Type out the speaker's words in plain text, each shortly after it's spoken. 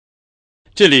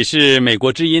这里是美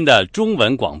国之音的中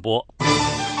文广播。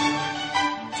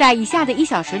在以下的1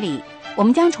小时里，我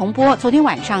们将重播昨天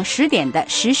晚上10点的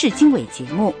时事经纬节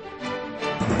目。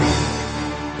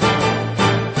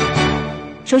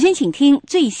首先请听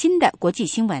最新的国际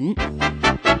新闻。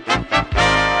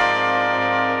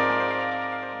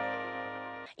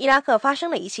伊拉克发生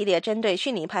了一系列针对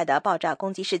逊尼派的爆炸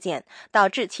攻击事件，导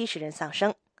致70人丧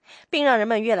生，并让人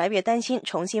们越来越担心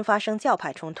重新发生教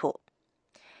派冲突。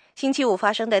星期五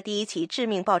发生的第一起致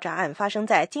命爆炸案发生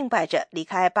在敬拜者离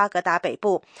开巴格达北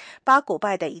部巴古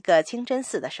拜的一个清真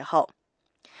寺的时候，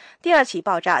第二起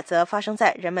爆炸则发生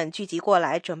在人们聚集过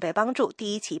来准备帮助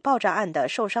第一起爆炸案的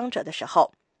受伤者的时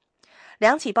候。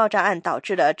两起爆炸案导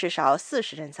致了至少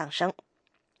40人丧生。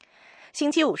星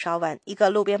期五稍晚，一个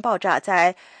路边爆炸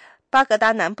在巴格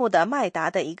达南部的麦达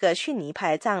的一个逊尼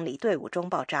派葬礼队伍中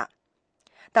爆炸，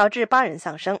导致8人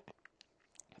丧生。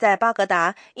在巴格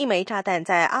达，一枚炸弹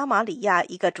在阿马里亚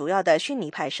一个主要的逊尼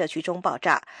派社区中爆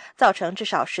炸，造成至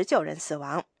少19人死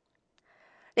亡。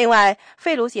另外，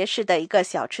费卢杰市的一个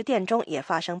小吃店中也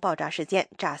发生爆炸事件，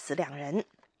炸死2人。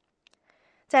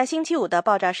在星期五的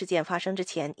爆炸事件发生之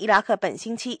前，伊拉克本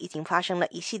星期已经发生了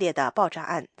一系列的爆炸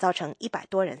案，造成100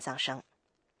多人丧生。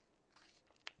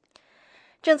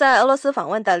正在俄罗斯访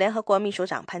问的联合国秘书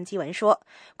长潘基文说，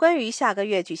关于下个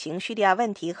月举行叙利亚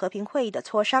问题和平会议的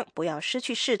磋商不要失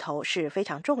去势头是非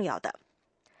常重要的。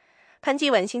潘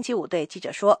基文星期五对记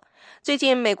者说，最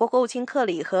近美国国务卿克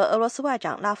里和俄罗斯外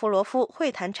长拉夫罗夫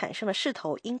会谈产生的势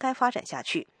头应该发展下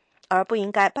去，而不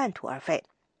应该半途而废。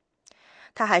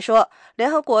他还说，联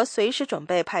合国随时准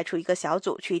备派出一个小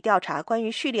组去调查关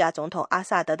于叙利亚总统阿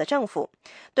萨德的政府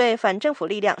对反政府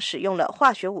力量使用了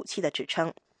化学武器的指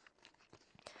称。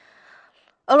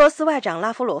俄罗斯外长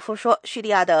拉夫罗夫说，叙利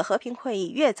亚的和平会议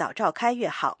越早召开越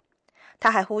好。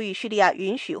他还呼吁叙利亚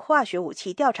允许化学武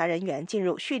器调查人员进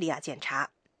入叙利亚检查。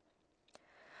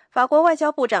法国外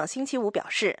交部长星期五表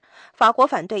示，法国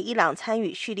反对伊朗参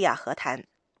与叙利亚和谈。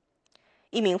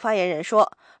一名发言人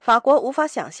说，法国无法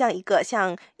想象一个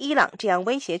像伊朗这样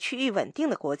威胁区域稳定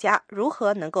的国家如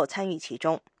何能够参与其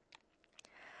中。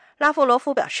拉夫罗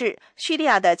夫表示，叙利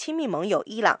亚的亲密盟友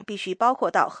伊朗必须包括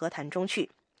到和谈中去。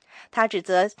他指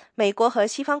责美国和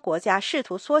西方国家试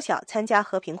图缩小参加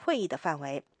和平会议的范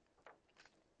围。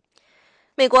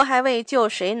美国还未就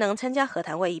谁能参加和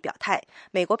谈会议表态，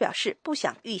美国表示不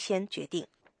想预先决定。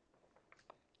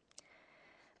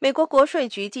美国国税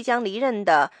局即将离任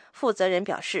的负责人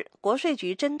表示，国税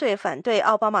局针对反对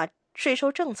奥巴马税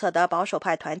收政策的保守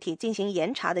派团体进行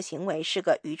严查的行为是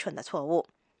个愚蠢的错误。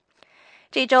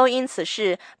这周因此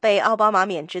事被奥巴马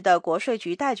免职的国税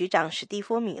局代局长史蒂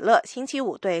夫·米勒星期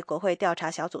五对国会调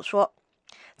查小组说，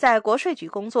在国税局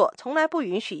工作从来不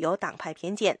允许有党派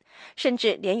偏见，甚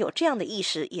至连有这样的意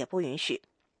识也不允许。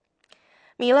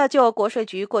米勒就国税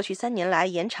局过去3年来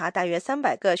严查大约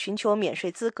300个寻求免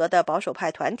税资格的保守派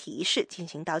团体一事进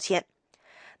行道歉。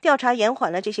调查延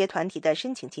缓了这些团体的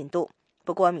申请进度，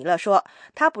不过米勒说，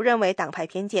他不认为党派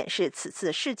偏见是此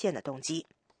次事件的动机。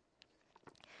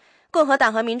共和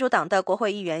党和民主党的国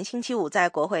会议员星期五在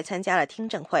国会参加了听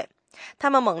证会，他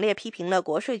们猛烈批评了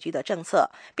国税局的政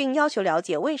策，并要求了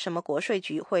解为什么国税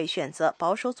局会选择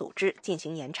保守组织进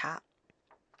行严查。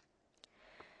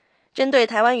针对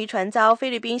台湾渔船遭菲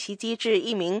律宾袭击致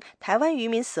1名台湾渔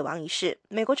民死亡一事，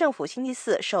美国政府星期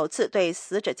四首次对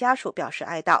死者家属表示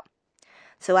哀悼。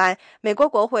此外，美国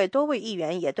国会多位议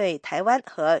员也对台湾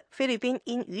和菲律宾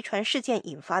因渔船事件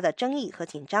引发的争议和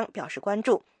紧张表示关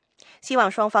注，希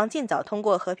望双方尽早通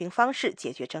过和平方式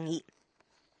解决争议。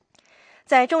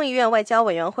在众议院外交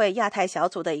委员会亚太小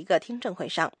组的一个听证会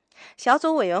上，小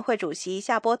组委员会主席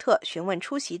夏波特询问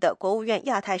出席的国务院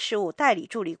亚太事务代理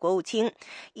助理国务卿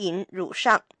尹汝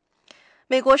尚，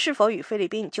美国是否与菲律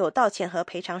宾就道歉和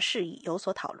赔偿事宜有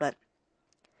所讨论。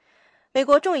美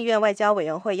国众议院外交委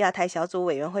员会亚太小组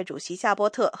委员会主席夏波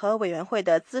特和委员会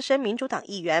的资深民主党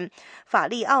议员法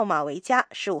利奥马维加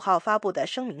15号发布的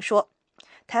声明说，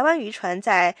台湾渔船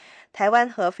在台湾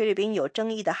和菲律宾有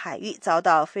争议的海域遭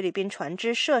到菲律宾船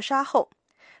只射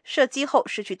击后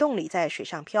失去动力，在水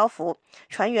上漂浮，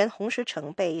船员洪石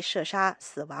成被射杀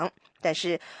死亡，但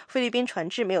是菲律宾船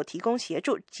只没有提供协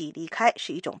助即离开，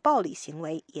是一种暴力行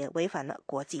为，也违反了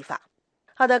国际法。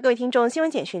好的，各位听众，新闻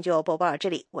简讯就播报到这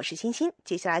里，我是欣欣，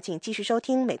接下来请继续收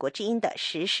听美国之音的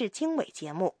时事经纬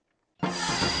节目。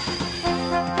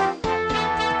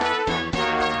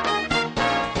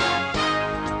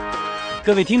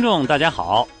各位听众大家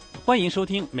好，欢迎收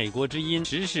听美国之音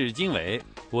时事经纬，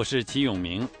我是齐永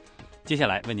明。接下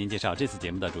来为您介绍这次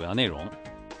节目的主要内容。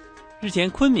日前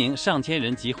昆明上千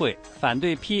人集会反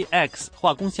对 PX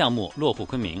化工项目落户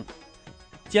昆明。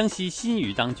江西新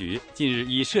余当局近日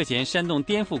以涉嫌煽动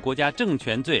颠覆国家政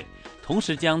权罪，同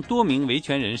时将多名维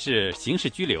权人士刑事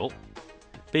拘留。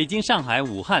北京、上海、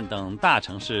武汉等大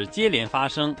城市接连发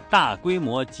生大规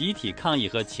模集体抗议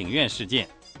和请愿事件，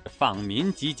访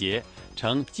民集结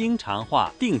呈经常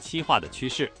化、定期化的趋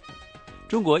势。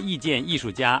中国意见艺术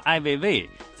家艾未未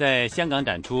在香港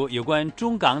展出有关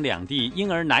中港两地婴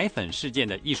儿奶粉事件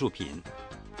的艺术品。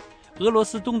俄罗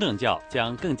斯东正教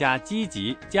将更加积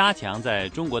极加强在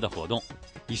中国的活动。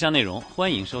以上内容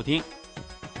欢迎收听。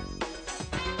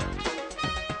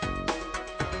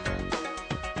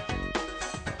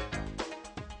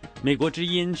美国之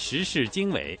音时事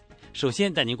经纬，首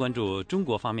先带您关注中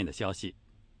国方面的消息。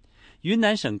云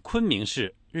南省昆明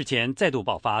市日前再度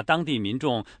爆发当地民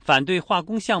众反对化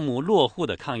工项目落户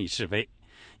的抗议示威，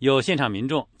有现场民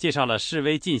众介绍了示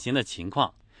威进行的情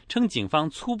况，称警方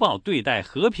粗暴对待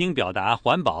和平表达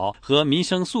环保和民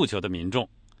生诉求的民众。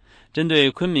针对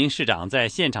昆明市长在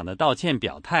现场的道歉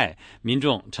表态，民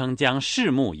众称将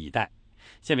拭目以待。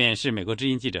下面是美国之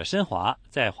音记者申华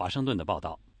在华盛顿的报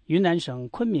道。云南省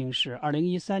昆明市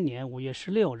2013年5月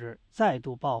16日再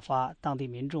度爆发当地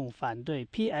民众反对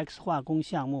PX 化工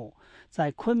项目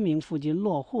在昆明附近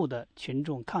落户的群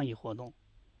众抗议活动。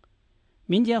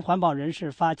民间环保人士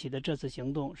发起的这次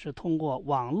行动是通过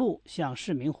网络向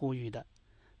市民呼吁的，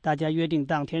大家约定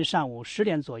当天上午10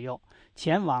点左右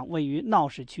前往位于闹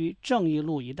市区正义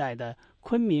路一带的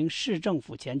昆明市政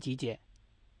府前集结。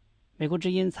美国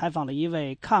之音采访了一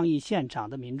位抗议现场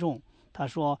的民众，他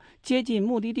说，接近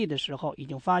目的地的时候，已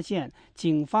经发现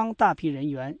警方大批人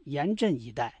员严阵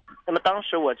以待。那么当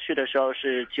时我去的时候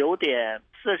是9点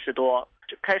40多，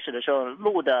开始的时候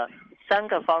路的3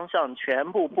个方向全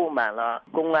部布满了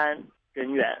公安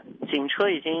人员，警车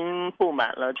已经布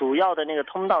满了，主要的那个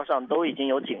通道上都已经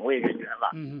有警卫人员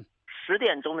了。10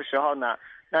点钟的时候呢，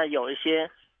那有一些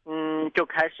就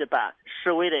开始把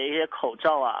示威的一些口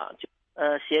罩啊，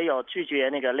写有拒绝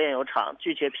那个炼油厂、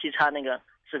拒绝劈叉那个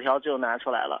纸条就拿出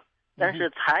来了，但是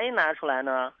才拿出来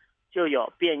呢，就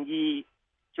有便衣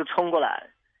就冲过来，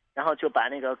然后就把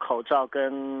那个口罩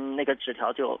跟那个纸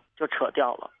条就扯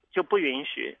掉了，就不允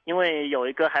许，因为有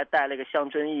一个还戴了个象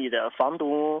征意义的防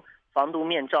毒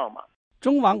面罩嘛。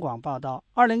中网广报道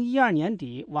，2012年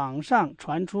底网上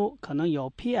传出可能有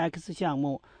PX 项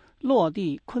目落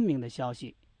地昆明的消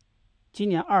息。今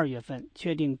年2月份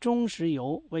确定中石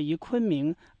油位于昆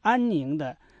明安宁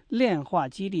的炼化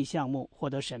基地项目获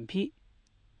得审批。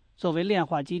作为炼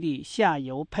化基地下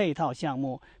游配套项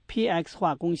目， PX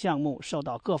化工项目受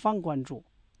到各方关注。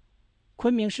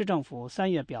昆明市政府3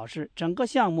月表示，整个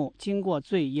项目经过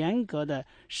最严格的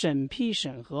审批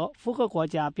审核，符合国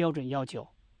家标准要求。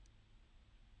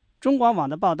中广网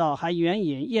的报道还援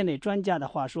引业内专家的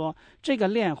话说，这个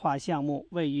炼化项目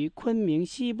位于昆明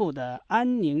西部的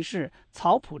安宁市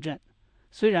草埔镇，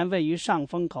虽然位于上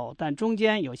风口，但中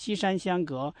间有西山相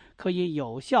隔，可以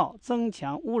有效增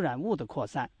强污染物的扩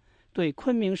散，对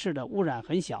昆明市的污染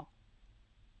很小。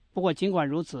不过尽管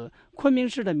如此，昆明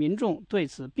市的民众对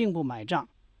此并不买账。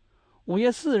5月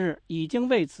4日已经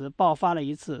为此爆发了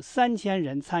一次3000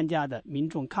人参加的民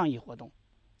众抗议活动。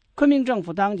昆明政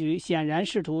府当局显然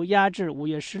试图压制5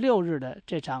月16日的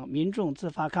这场民众自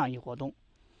发抗议活动。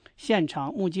现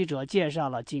场目击者介绍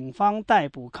了警方逮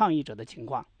捕抗议者的情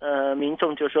况。民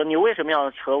众就说，你为什么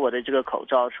要扯我的这个口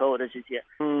罩，扯我的指甲？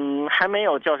还没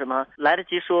有叫什么来得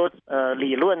及说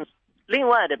理论，另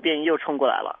外的便衣又冲过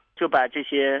来了，就把这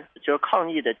些就是抗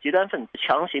议的极端分子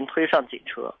强行推上警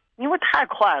车，因为太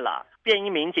快了，便衣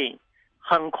民警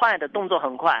很快的动作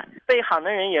很快，被喊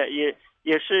的人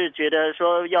也是觉得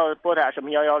说要拨打什么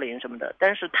110什么的，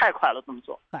但是太快了动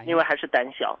作，因为还是胆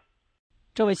小。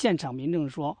这位现场民众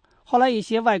说，后来一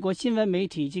些外国新闻媒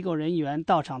体机构人员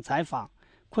到场采访，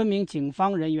昆明警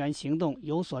方人员行动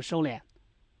有所收敛。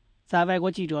在外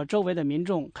国记者周围的民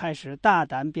众开始大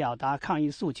胆表达抗议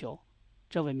诉求。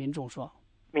这位民众说，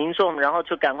民众然后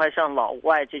就赶快向老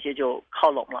外这些就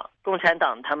靠拢了，共产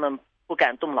党他们不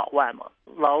敢动老外嘛，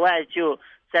老外就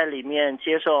在里面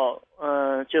接受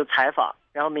就采访，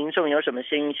然后民众有什么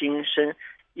心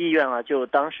意愿啊，就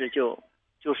当时就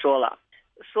说了，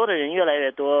说的人越来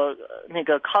越多，那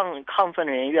个亢奋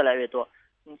的人越来越多，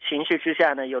情绪之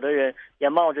下呢，有的人也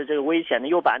冒着这个危险的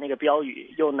又把那个标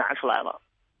语又拿出来了，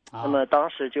那么当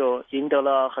时就赢得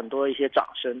了很多一些掌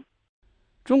声。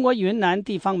中国云南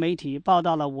地方媒体报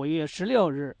道了5月16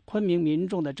日昆明民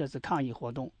众的这次抗议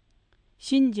活动。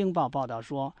新京报报道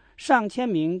说，上千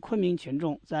名昆明群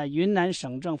众在云南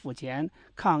省政府前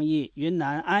抗议云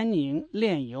南安宁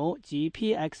炼油及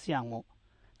PX 项目，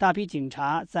大批警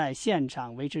察在现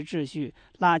场维持秩序，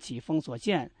拉起封锁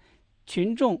线，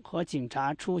群众和警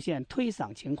察出现推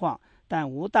搡情况，但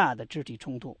无大的肢体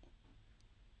冲突。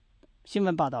新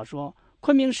闻报道说，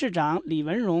昆明市长李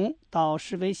文荣到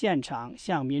示威现场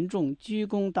向民众鞠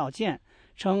躬道歉，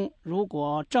称如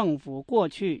果政府过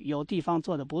去有地方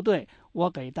做的不对，我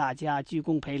给大家鞠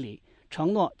躬赔礼，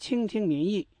承诺倾听民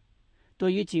意。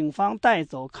对于警方带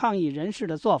走抗议人士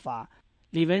的做法，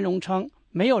李文荣称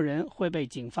没有人会被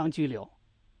警方拘留。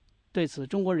对此，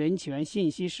中国人权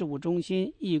信息事务中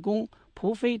心义工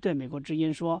蒲飞对美国之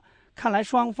音说，看来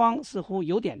双方似乎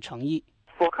有点诚意。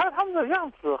我看他们的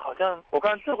样子，好像我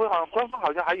看这回好像官方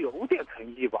好像还有点诚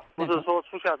意吧，不是说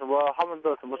出现什么他们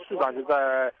的什么市长就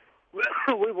在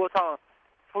微博上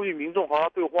呼吁民众和他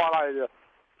对话来着，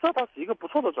这倒是一个不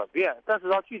错的转变。但是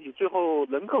他具体最后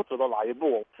能够走到哪一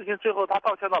步，事情最后他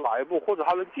道歉到哪一步，或者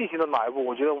他能进行到哪一步，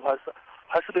我觉得我们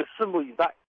还是得拭目以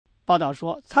待。报道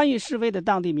说，参与示威的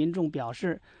当地民众表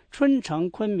示，春城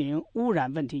昆明污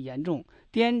染问题严重，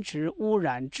滇池污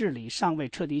染治理尚未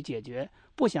彻底解决，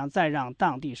不想再让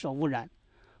当地受污染。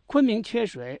昆明缺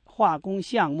水，化工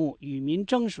项目与民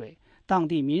争水，当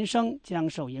地民生将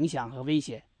受影响和威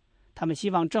胁。他们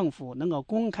希望政府能够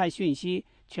公开讯息，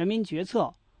全民决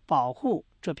策，保护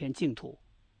这片净土。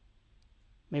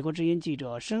美国之音记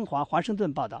者申华华盛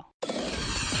顿报道。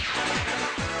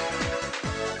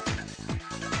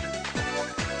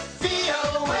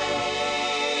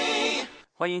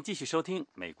欢迎继续收听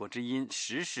美国之音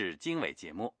时事经纬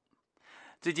节目。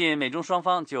最近美中双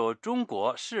方就中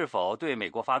国是否对美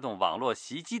国发动网络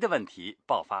袭击的问题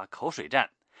爆发口水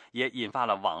战，也引发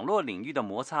了网络领域的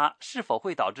摩擦是否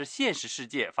会导致现实世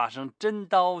界发生真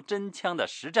刀真枪的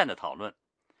实战的讨论。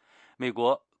美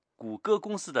国谷歌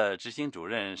公司的执行主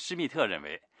任施密特认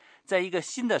为，在一个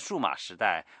新的数码时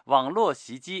代，网络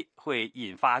袭击会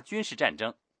引发军事战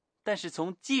争，但是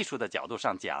从技术的角度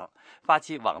上讲，发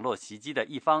起网络袭击的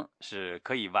一方是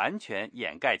可以完全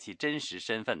掩盖其真实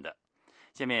身份的。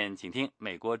下面请听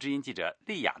美国之音记者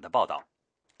丽雅的报道。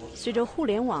随着互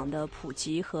联网的普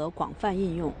及和广泛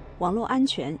应用，网络安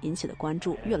全引起的关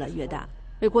注越来越大。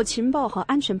美国情报和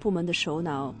安全部门的首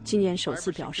脑今年首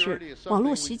次表示，网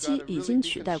络袭击已经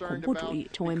取代恐怖主义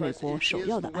成为美国首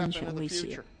要的安全威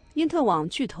胁。因特网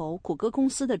巨头谷歌公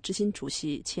司的执行主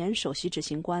席、前首席执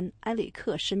行官埃里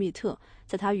克·施密特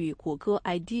在他与谷歌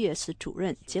Ideas 主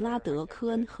任杰拉德·科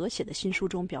恩合写的新书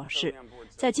中表示，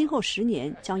在今后10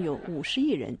年将有50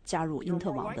亿人加入因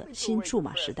特网的新数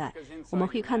码时代。我们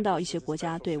会看到一些国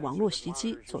家对网络袭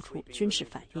击做出军事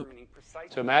反应。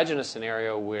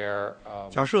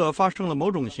假设发生了某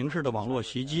种形式的网络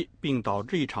袭击，并导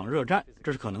致一场热战，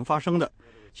这是可能发生的。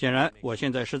显然，我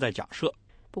现在是在假设。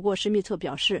不过，施密特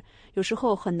表示，有时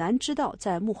候很难知道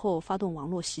在幕后发动网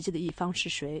络袭击的一方是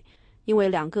谁，因为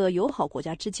2个友好国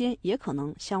家之间也可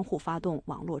能相互发动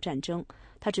网络战争。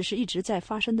它只是一直在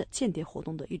发生的间谍活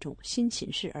动的一种新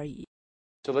形式而已。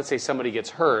So let's say somebody gets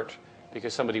hurt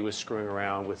because somebody was screwing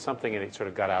around with something and it sort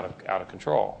of got out of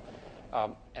control.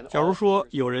 假如说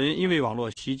有人因为网络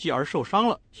袭击而受伤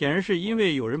了，显然是因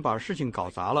为有人把事情搞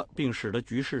砸了，并使得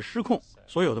局势失控。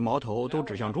所有的矛头都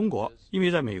指向中国，因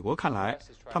为在美国看来，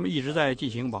他们一直在进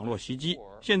行网络袭击。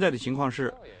现在的情况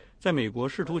是，在美国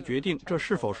试图决定这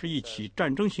是否是一起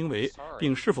战争行为，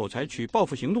并是否采取报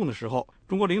复行动的时候，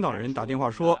中国领导人打电话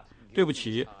说，对不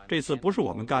起，这次不是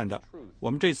我们干的，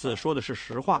我们这次说的是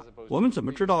实话。我们怎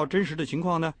么知道真实的情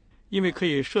况呢？因为可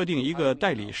以设定一个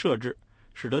代理设置，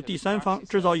使得第三方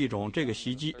制造一种这个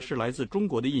袭击是来自中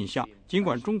国的印象，尽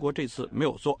管中国这次没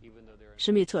有做。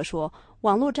施密特说，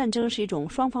网络战争是一种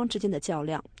双方之间的较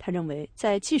量。他认为，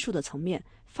在技术的层面，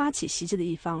发起袭击的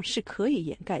一方是可以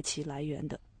掩盖其来源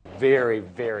的。Very,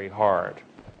 very hard.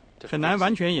 很难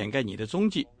完全掩盖你的踪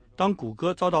迹。当谷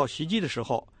歌遭到袭击的时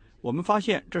候，我们发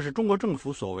现这是中国政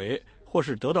府所为，或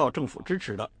是得到政府支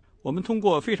持的。我们通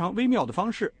过非常微妙的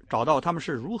方式找到他们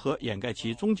是如何掩盖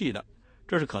其踪迹的，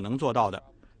这是可能做到的。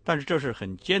但是这是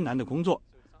很艰难的工作，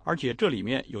而且这里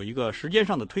面有一个时间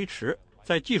上的推迟。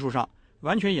在技术上，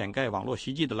完全掩盖网络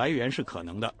袭击的来源是可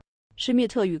能的。施密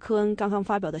特与科恩刚刚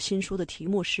发表的新书的题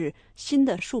目是《新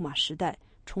的数码时代：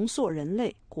重塑人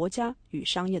类、国家与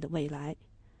商业的未来》。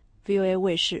VOA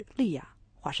卫视丽雅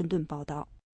华盛顿报道。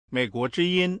美国之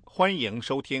音，欢迎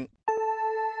收听。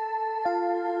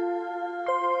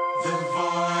The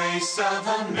Voice of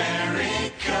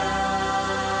America。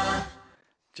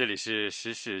这里是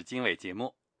时事经纬节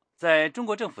目。在中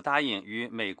国政府答应与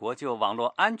美国就网络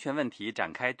安全问题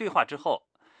展开对话之后，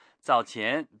早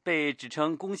前被指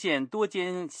称攻陷多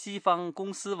间西方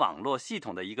公司网络系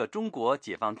统的一个中国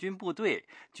解放军部队，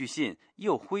据信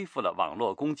又恢复了网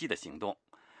络攻击的行动。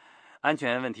安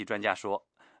全问题专家说，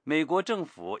美国政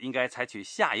府应该采取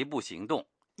下一步行动，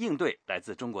应对来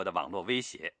自中国的网络威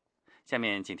胁。下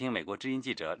面请听美国之音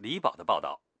记者李宝的报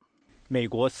道。美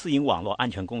国私营网络安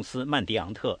全公司曼迪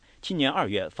昂特今年2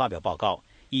月发表报告，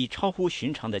以超乎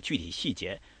寻常的具体细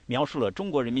节描述了中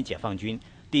国人民解放军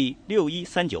第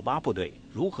61398部队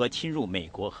如何侵入美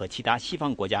国和其他西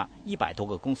方国家100多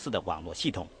个公司的网络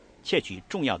系统，窃取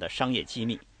重要的商业机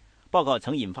密。报告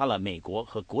曾引发了美国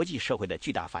和国际社会的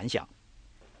巨大反响。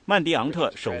曼迪昂特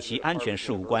首席安全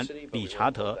事务官理查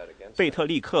德·贝特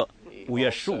利克5月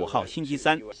15号星期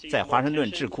三在华盛顿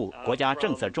智库国家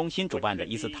政策中心主办的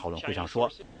一次讨论会上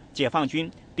说，解放军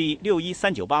第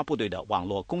61398部队的网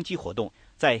络攻击活动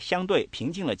在相对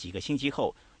平静了几个星期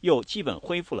后，又基本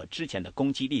恢复了之前的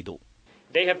攻击力度。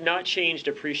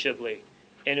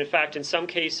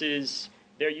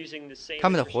他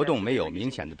们的活动没有明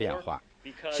显的变化。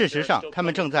事实上，他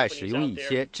们正在使用一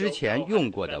些之前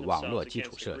用过的网络基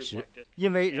础设施，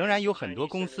因为仍然有很多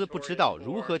公司不知道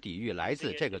如何抵御来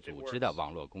自这个组织的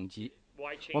网络攻击。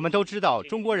我们都知道，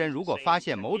中国人如果发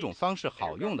现某种方式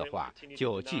好用的话，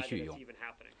就继续用。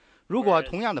如果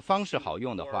同样的方式好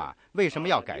用的话，为什么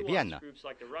要改变呢？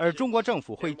而中国政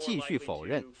府会继续否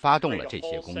认发动了这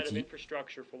些攻击。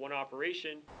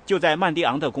就在曼迪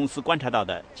昂特公司观察到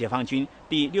的解放军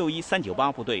第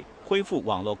61398部队恢复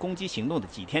网络攻击行动的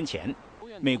几天前，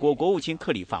美国国务卿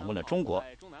克里访问了中国。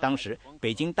当时，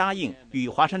北京答应与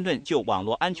华盛顿就网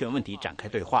络安全问题展开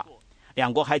对话，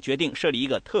两国还决定设立一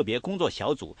个特别工作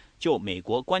小组，就美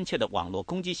国关切的网络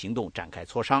攻击行动展开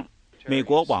磋商。美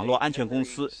国网络安全公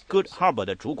司 Good Harbor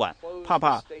的主管帕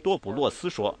帕多普洛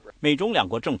斯说，美中两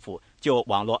国政府就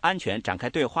网络安全展开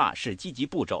对话是积极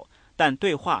步骤，但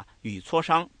对话与磋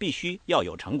商必须要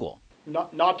有成果。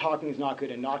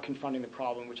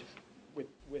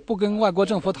不跟外国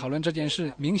政府讨论这件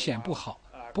事明显不好，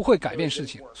不会改变事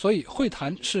情，所以会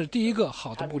谈是第一个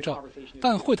好的步骤，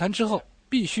但会谈之后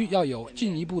必须要有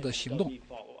进一步的行动。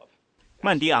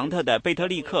曼迪昂特的贝特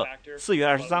利克4月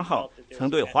23号曾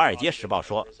对《华尔街时报》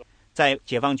说，在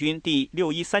解放军第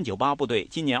61398部队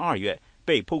今年2月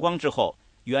被曝光之后，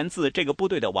源自这个部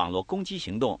队的网络攻击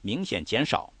行动明显减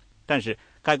少。但是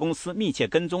该公司密切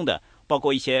跟踪的包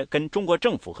括一些跟中国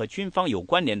政府和军方有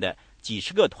关联的几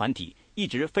十个团体，一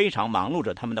直非常忙碌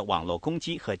着他们的网络攻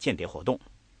击和间谍活动。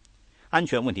安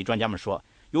全问题专家们说，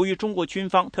由于中国军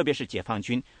方特别是解放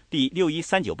军第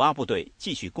61398部队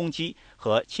继续攻击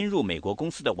和侵入美国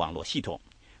公司的网络系统，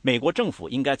美国政府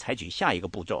应该采取下一个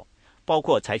步骤，包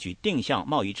括采取定向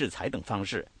贸易制裁等方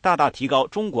式，大大提高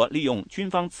中国利用军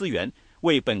方资源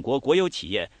为本国国有企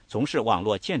业从事网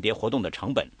络间谍活动的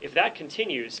成本。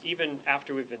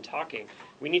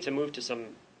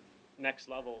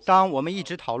当我们一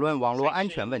直讨论网络安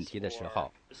全问题的时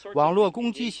候，网络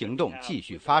攻击行动继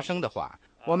续发生的话，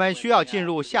我们需要进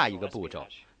入下一个步骤，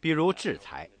比如制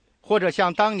裁，或者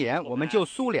像当年我们就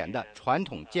苏联的传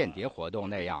统间谍活动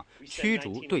那样驱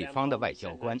逐对方的外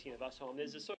交官。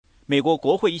美国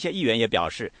国会一些议员也表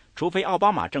示，除非奥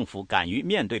巴马政府敢于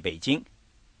面对北京，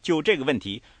就这个问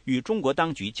题与中国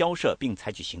当局交涉并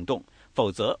采取行动，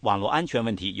否则网络安全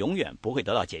问题永远不会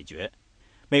得到解决。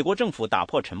美国政府打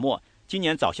破沉默，今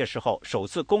年早些时候首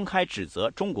次公开指责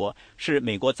中国是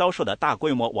美国遭受的大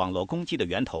规模网络攻击的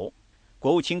源头。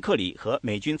国务卿克里和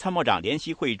美军参谋长联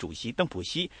席会议主席邓普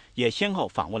西也先后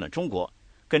访问了中国，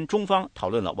跟中方讨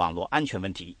论了网络安全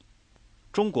问题。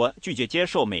中国拒绝接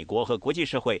受美国和国际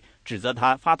社会指责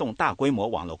他发动大规模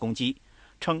网络攻击，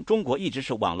称中国一直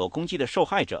是网络攻击的受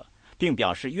害者，并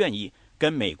表示愿意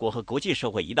跟美国和国际社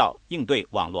会一道应对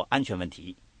网络安全问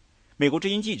题。美国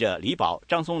之音记者李宝、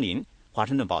张松林，华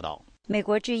盛顿报道。美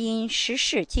国之音时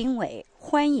事经纬，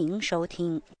欢迎收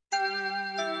听。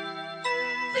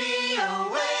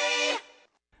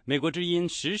美国之音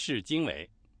时事经纬，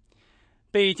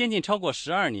被监禁超过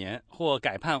12年或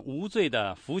改判无罪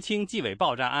的福清纪委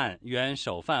爆炸案原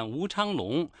首犯吴昌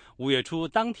隆5月初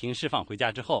当庭释放回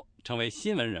家之后，成为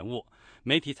新闻人物，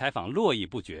媒体采访络绎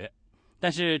不绝。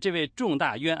但是这位重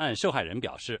大冤案受害人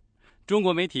表示，中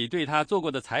国媒体对他做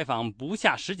过的采访不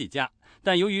下10几家，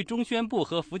但由于中宣部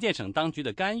和福建省当局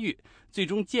的干预，最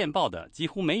终见报的几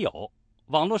乎没有，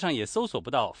网络上也搜索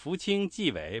不到福清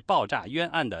纪委爆炸冤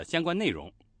案的相关内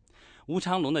容。吴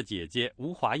昌隆的姐姐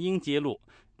吴华英揭露，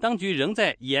当局仍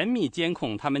在严密监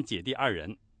控他们姐弟2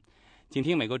人。请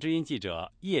听美国之音记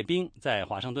者叶冰在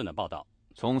华盛顿的报道。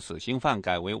从死刑犯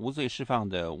改为无罪释放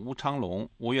的吴昌隆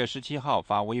5月17号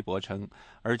发微博称，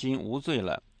而今无罪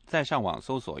了，再上网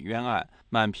搜索冤案，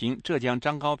满屏浙江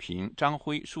张高平、张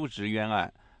辉叔侄冤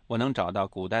案，我能找到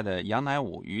古代的杨乃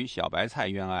武与小白菜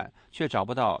冤案，却找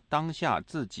不到当下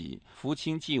自己福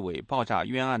清纪委爆炸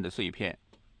冤案的碎片。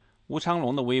吴昌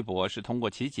隆的微博是通过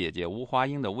其姐姐吴华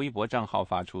英的微博账号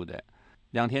发出的。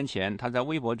2天前，他在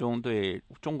微博中对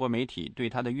中国媒体对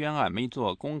他的冤案没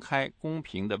做公开公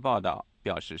平的报道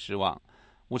表示失望。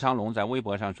吴长龙在微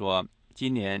博上说，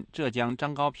今年浙江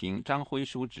张高平、张辉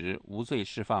叔侄无罪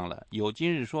释放了，有今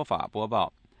日说法播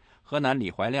报；河南李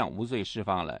怀亮无罪释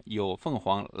放了，有凤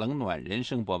凰冷暖人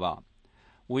生播报。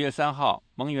5月3号，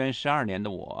蒙冤12年的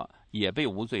我也被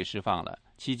无罪释放了，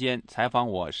期间采访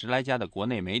我10来家的国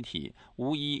内媒体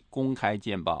无一公开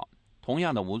见报。同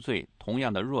样的无罪，同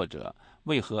样的弱者，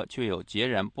为何却有截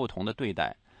然不同的对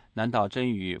待？难道真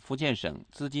与福建省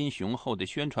资金雄厚的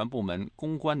宣传部门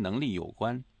公关能力有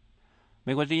关？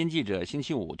美国之音记者星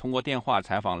期五通过电话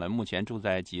采访了目前住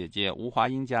在姐姐吴华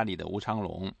英家里的吴长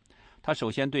龙。他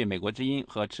首先对美国之音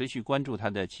和持续关注他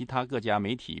的其他各家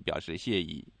媒体表示谢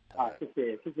意。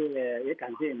谢谢，也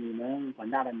感谢你们广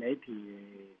大的媒体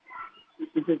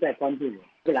一直在关注我，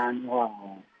不然的话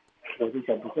我是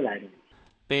走不出来的。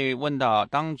被问到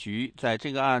当局在这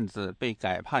个案子被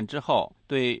改判之后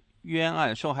对冤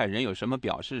案受害人有什么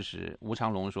表示时，吴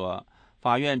长龙说，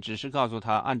法院只是告诉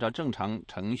他按照正常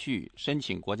程序申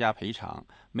请国家赔偿，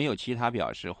没有其他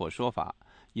表示或说法，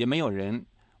也没有人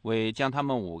为将他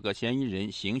们5个嫌疑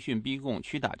人刑讯逼供、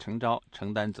屈打成招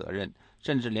承担责任，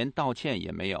甚至连道歉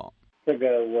也没有。这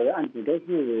个我的案子都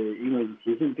是因为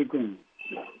刑讯逼供，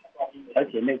而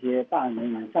且那些办案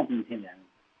人员丧尽天良，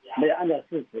没有按照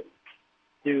事实，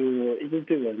就一直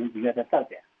对我们几个在造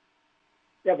假，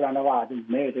要不然的话就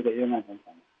没有这个冤案重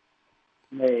审。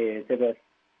因为这个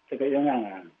冤案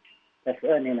啊，在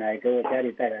12年来给我家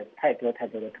里带来太多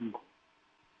的痛苦。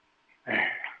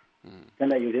真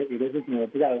的有的事情我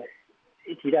不知道，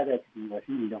一提到这个事情我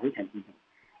心里都非常激动，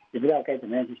也不知道该怎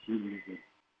么样去形容这些。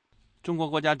中国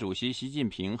国家主席习近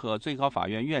平和最高法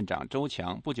院院长周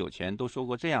强不久前都说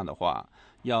过这样的话，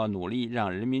要努力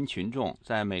让人民群众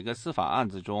在每个司法案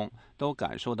子中都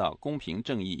感受到公平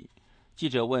正义。记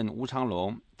者问吴长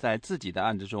龙在自己的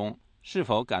案子中是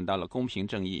否感到了公平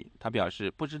正义，他表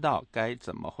示不知道该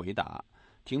怎么回答。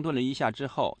停顿了一下之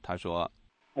后，他说，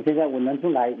现在我能出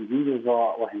来已经就是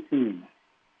说我很幸运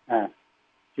了，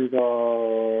就是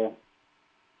说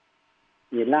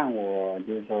也让我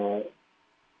就是说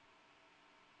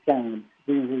向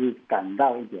就是感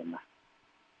到一点吧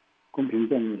公平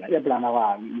正义了，要不然的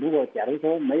话，如果假如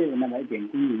说没有那么一点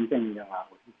公平正义的话，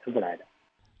我是出不来的。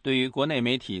对于国内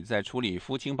媒体在处理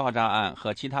福清爆炸案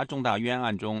和其他重大冤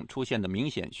案中出现的明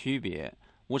显区别，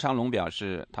吴长龙表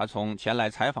示，他从前来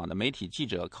采访的媒体记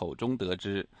者口中得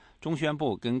知，中宣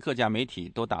部跟各家媒体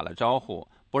都打了招呼，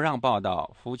不让报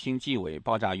道福清纪委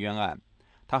爆炸冤案。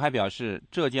他还表示，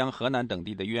浙江、河南等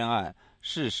地的冤案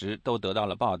事实都得到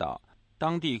了报道，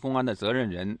当地公安的责任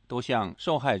人都向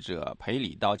受害者赔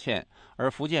礼道歉，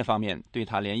而福建方面对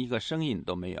他连一个声音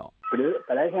都没有。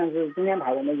本来像是中央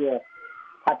台的那个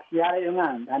他其他的冤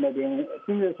案，他那边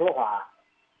今日说法，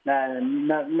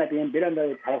那边别人都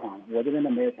有采访，我这边都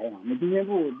没有采访。那中宣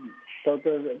部都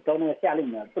那个下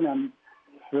令了，不能，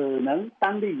只能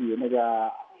当地那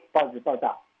个报纸报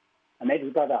道，媒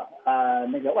体报道，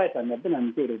那个外省的不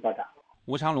能介入报道。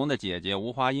吴长龙的姐姐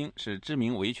吴华英是知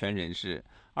名维权人士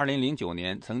，2009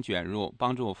年曾卷入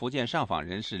帮助福建上访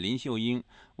人士林秀英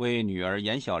为女儿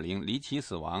严小玲离奇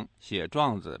死亡写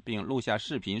状子并录下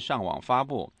视频上网发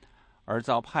布而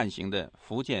遭判刑的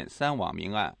福建3网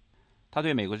命案。他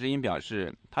对美国之音表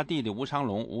示，他弟弟吴长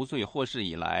龙无罪获释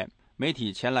以来，媒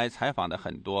体前来采访的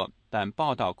很多，但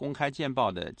报道公开见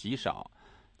报的极少，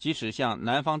即使像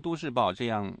南方都市报这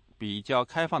样比较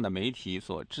开放的媒体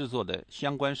所制作的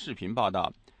相关视频报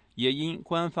道，也因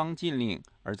官方禁令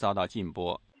而遭到禁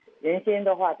播。原先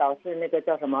的话导致那个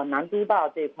叫什么南都报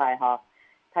这块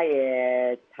他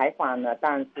也采访了，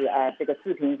但是这个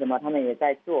视频什么他们也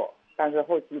在做，但是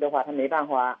后期的话他没办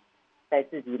法在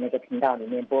自己那个频道里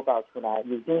面播报出来，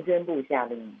有中宣部下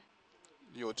令。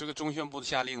有这个中宣部的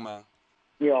下令吗？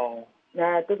有，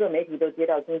那各个媒体都接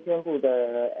到中宣部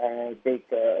的这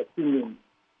个禁令，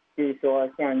就是说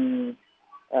像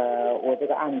我这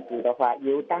个案子的话，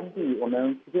由当地我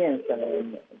们福建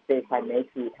省这块媒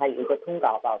体它有一个通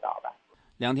稿报道吧。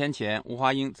2天前，吴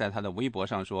华英在他的微博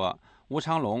上说，吴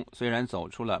长龙虽然走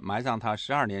出了埋葬他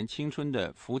12年青春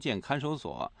的福建看守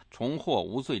所，重获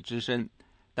无罪之身，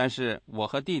但是我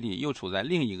和弟弟又处在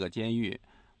另一个监狱，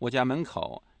我家门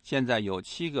口现在有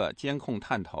7个监控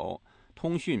探头，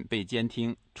通讯被监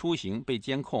听，出行被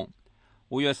监控。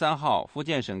5月3号，福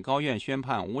建省高院宣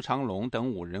判吴长龙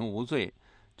等5人无罪，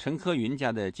陈科云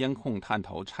家的监控探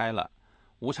头拆了，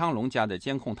吴长龙家的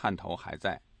监控探头还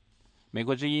在。美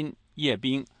国之音叶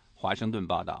冰，华盛顿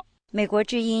报道。美国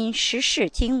之音时事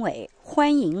经纬，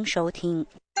欢迎收听。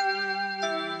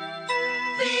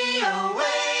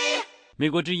美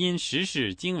国之音时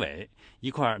事经纬一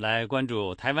块儿来关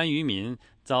注台湾渔民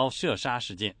遭射杀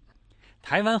事件。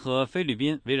台湾和菲律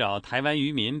宾围绕台湾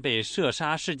渔民被射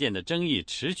杀事件的争议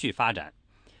持续发展。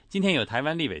今天有台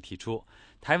湾立委提出，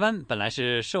台湾本来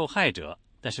是受害者，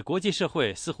但是国际社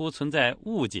会似乎存在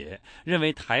误解，认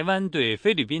为台湾对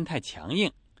菲律宾太强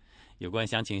硬。有关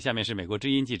详情，下面是美国之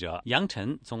音记者杨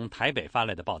晨从台北发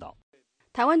来的报道。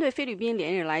台湾对菲律宾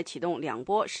连日来启动2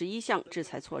波11项制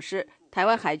裁措施，台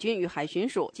湾海军与海巡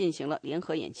署进行了联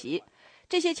合演习。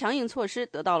这些强硬措施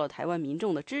得到了台湾民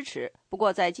众的支持。不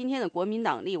过，在今天的国民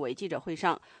党立委记者会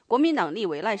上，国民党立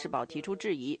委赖士葆提出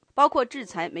质疑，包括制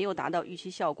裁没有达到预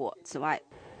期效果。此外，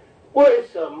为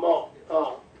什么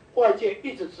外界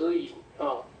一直质疑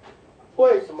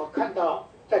为什么看到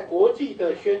在国际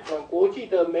的宣传、国际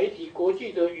的媒体、国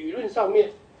际的舆论上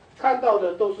面看到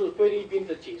的都是菲律宾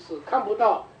的解释，看不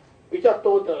到比较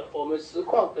多的我们实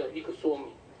况的一个说明。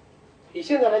以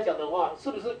现在来讲的话，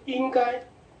是不是应该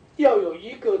要有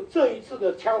一个这一次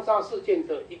的枪杀事件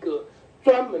的一个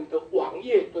专门的网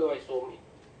页对外说明？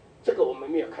这个我们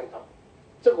没有看到，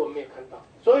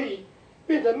所以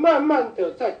变成慢慢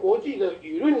的在国际的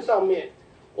舆论上面，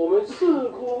我们似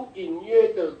乎隐约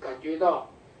的感觉到，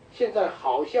现在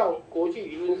好像国际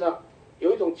舆论上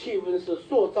有一种气氛是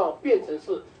塑造变成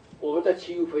是我们在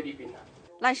欺负菲律宾了。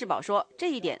赖士葆说，这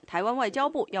一点台湾外交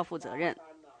部要负责任。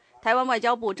台湾外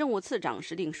交部政务次长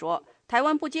石定说，台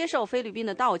湾不接受菲律宾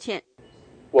的道歉。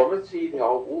我们是一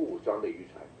条无武装的渔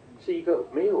船，是一个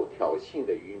没有挑衅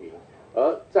的渔民，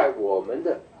而在我们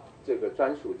的这个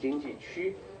专属经济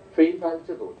区飞帆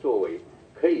这种作为，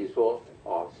可以说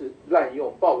是滥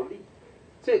用暴力，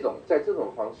在这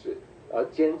种方式而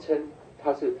坚称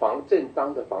它是正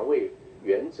当的防卫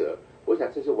原则，我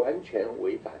想这是完全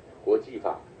违反国际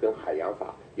法跟海洋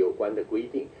法有关的规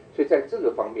定。所以在这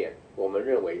个方面，我们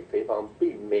认为菲方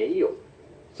并没有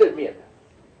正面的、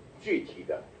具体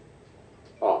的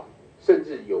甚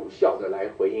至有效的来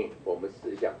回应我们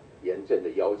4项严正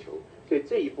的要求。所以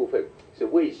这一部分是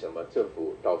为什么政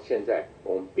府到现在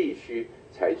我们必须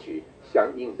采取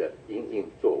相应的因应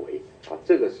作为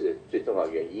这个是最重要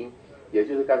的原因。也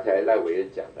就是刚才赖委员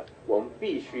讲的，我们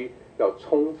必须要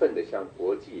充分的向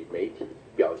国际媒体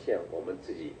表现我们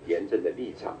自己严正的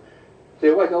立场。所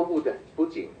以外交部的不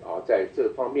仅在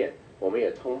这方面，我们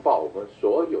也通报我们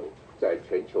所有在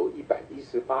全球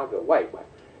118个外馆，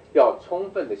要充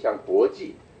分的向国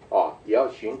际也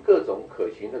要循各种可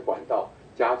循的管道，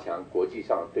加强国际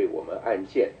上对我们案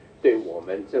件、对我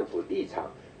们政府立场，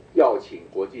要请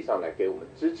国际上来给我们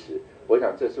支持。我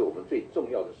想这是我们最重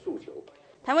要的诉求。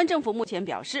台湾政府目前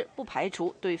表示，不排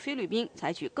除对菲律宾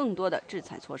采取更多的制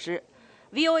裁措施。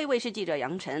VOA 卫视记者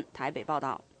杨晨台北报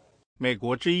道。美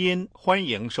国之音，欢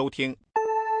迎收听。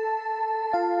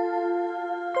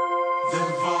The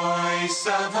Voice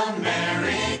of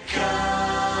America。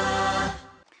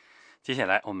接下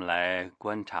来我们来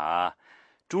观察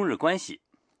中日关系。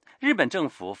日本政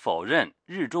府否认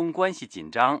日中关系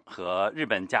紧张和日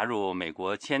本加入美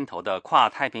国牵头的跨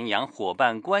太平洋伙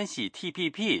伴关系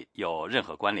TPP 有任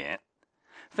何关联。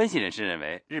分析人士认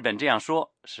为，日本这样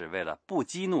说是为了不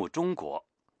激怒中国。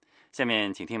下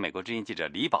面请听美国之音记者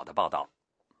李宝的报道。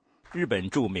日本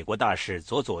驻美国大使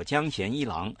佐佐江贤一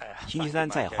郎星期三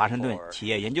在华盛顿企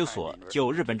业研究所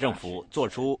就日本政府做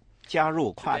出加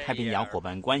入跨太平洋伙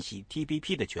伴关系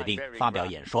TPP 的决定发表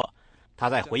演说。他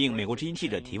在回应美国之音记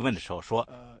者提问的时候说，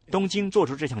东京做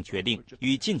出这项决定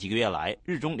与近几个月来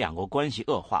日中两国关系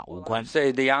恶化无关。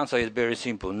The answer is very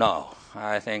simple, no.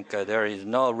 I think there is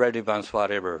no relevance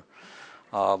whatever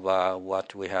of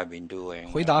what we have been doing.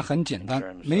 回答很简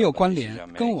单，没有关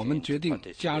联，跟我们决定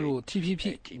加入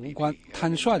TPP 无关。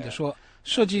坦率地说，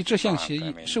设计这项协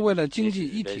议是为了经济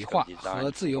一体化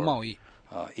和自由贸易。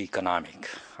Economic,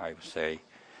 I would say,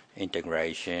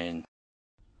 integration.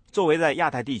 作为在亚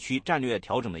太地区战略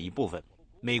调整的一部分，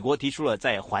美国提出了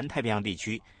在环太平洋地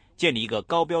区建立一个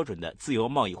高标准的自由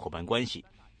贸易伙伴关系。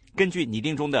根据拟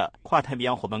定中的跨太平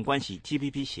洋伙伴关系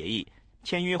TPP 协议，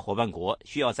签约伙伴国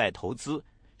需要在投资、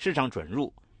市场准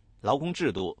入、劳工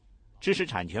制度、知识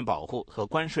产权保护和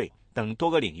关税等多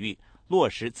个领域落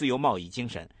实自由贸易精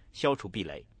神，消除壁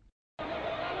垒。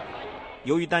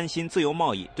由于担心自由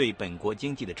贸易对本国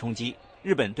经济的冲击，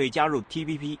日本对加入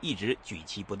TPP 一直举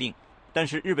棋不定。但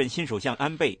是日本新首相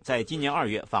安倍在今年2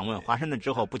月访问华盛顿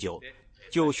之后不久，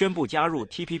就宣布加入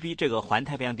TPP 这个环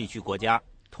太平洋地区国家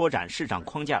拓展市场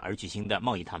框架而举行的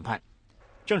贸易谈判。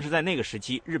正是在那个时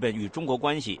期，日本与中国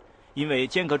关系因为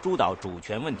尖阁诸岛主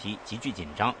权问题急剧紧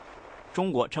张，中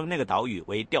国称那个岛屿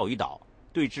为钓鱼岛，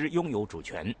对之拥有主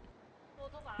权。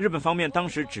日本方面当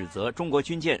时指责中国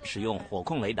军舰使用火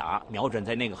控雷达瞄准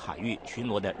在那个海域巡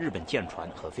逻的日本舰船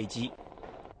和飞机，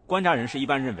观察人士一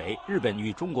般认为，日本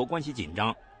与中国关系紧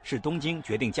张是东京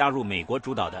决定加入美国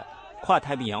主导的跨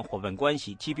太平洋伙伴关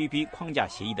系 TPP 框架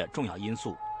协议的重要因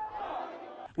素。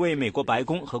为美国白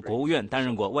宫和国务院担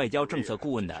任过外交政策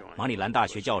顾问的马里兰大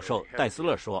学教授戴斯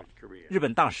勒说，日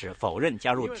本大使否认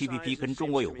加入 TPP 跟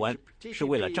中国有关，是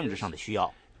为了政治上的需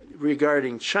要。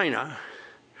Regarding China,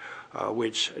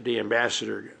 which the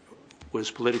ambassador was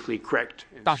politically correct.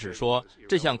 大使说，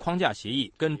这项框架协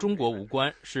议跟中国无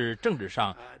关，是政治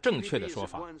上正确的说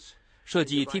法。设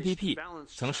计 TPP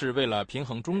曾是为了平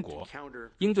衡中国，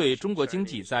应对中国经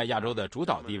济在亚洲的主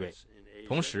导地位，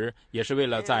同时也是为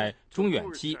了在中远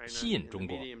期吸引中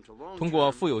国，通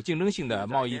过富有竞争性的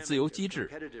贸易自由机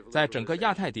制，在整个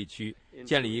亚太地区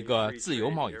建立一个自由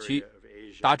贸易区，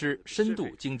达至深度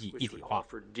经济一体化。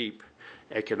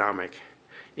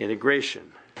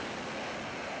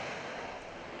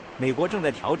美国正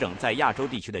在调整在亚洲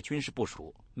地区的军事部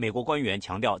署。美国官员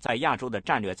强调，在亚洲的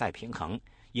战略再平衡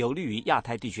有利于亚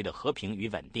太地区的和平与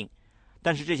稳定，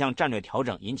但是这项战略调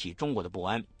整引起中国的不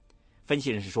安。分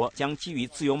析人士说，将基于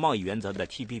自由贸易原则的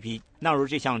TPP 纳入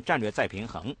这项战略再平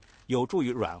衡，有助于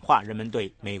软化人们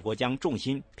对美国将重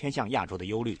心偏向亚洲的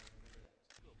忧虑。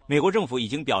美国政府已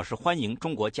经表示欢迎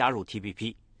中国加入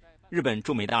TPP。日本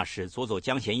驻美大使佐佐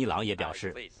江贤一郎也表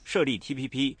示，设立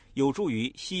TPP 有助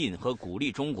于吸引和鼓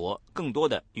励中国更多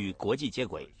的与国际接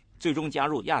轨，最终加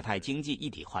入亚太经济一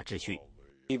体化秩序。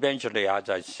Eventually, as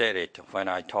I said it, when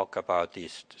I talk about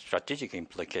this strategic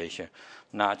implication,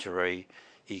 naturally,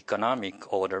 economic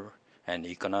order and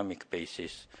economic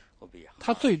basis will be.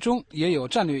 它最终也有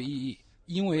战略意义，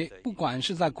因为不管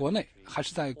是在国内还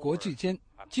是在国际间，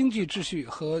经济秩序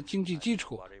和经济基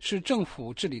础是政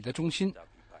府治理的中心。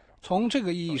从这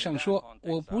个意义上说，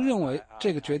我不认为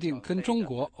这个决定跟中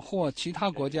国或其他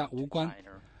国家无关。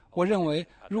我认为，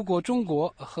如果中国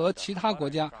和其他国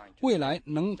家未来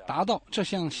能达到这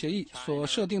项协议所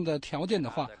设定的条件的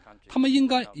话，他们应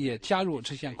该也加入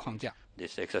这项框架。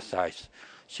This exercise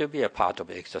should be a part of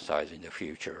the exercise in the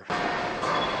future.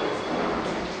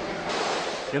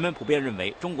 人们普遍认为，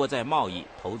中国在贸易、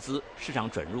投资、市场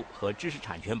准入和知识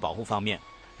产权保护方面，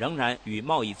仍然与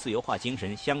贸易自由化精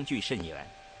神相距甚远。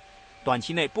短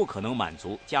期内不可能满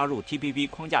足加入 TPP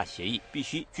框架协议必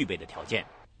须具备的条件。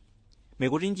美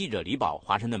国之音记者李宝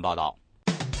华盛顿报道。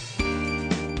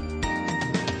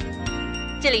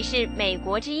这里是美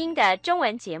国之音的中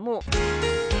文节目。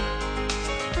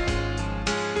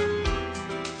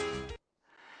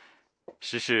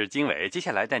时事经纬，接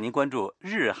下来带您关注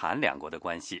日韩两国的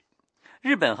关系。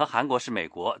日本和韩国是美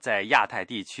国在亚太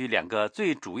地区两个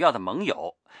最主要的盟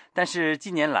友，但是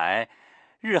近年来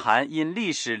日韩因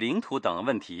历史、领土等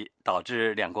问题，导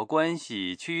致两国关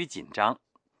系趋于紧张。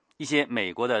一些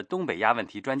美国的东北亚问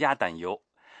题专家担忧，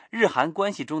日韩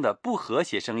关系中的不和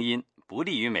谐声音不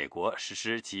利于美国实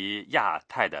施其亚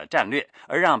太的战略，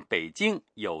而让北京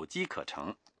有机可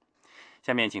乘。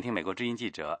下面请听美国之音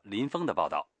记者林峰的报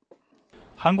道。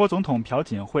韩国总统朴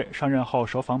槿惠上任后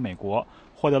首访美国，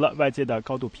获得了外界的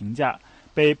高度评价，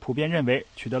被普遍认为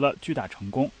取得了巨大成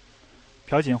功。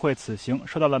朴槿惠此行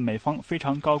受到了美方非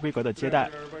常高规格的接待，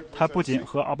他不仅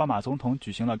和奥巴马总统举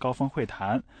行了高峰会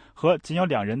谈和仅有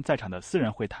2人在场的私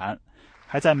人会谈，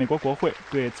还在美国国会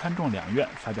对参众两院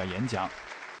发表演讲。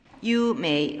You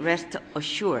may rest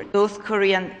assured, North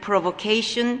Korean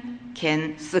provocation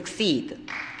can succeed.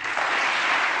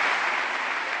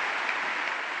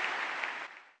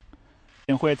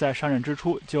 朴槿惠在上任之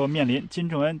初就面临金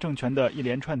正恩政权的一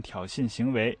连串挑衅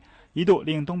行为，一度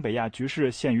令东北亚局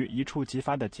势陷于一触即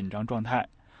发的紧张状态。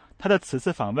他的此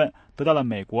次访问得到了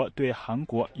美国对韩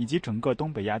国以及整个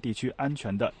东北亚地区安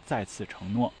全的再次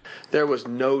承诺。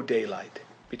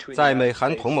在美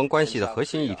韩同盟关系的核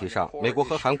心议题上，美国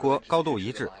和韩国高度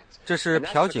一致，这是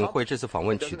朴槿惠这次访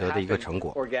问取得的一个成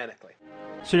果。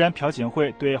虽然朴槿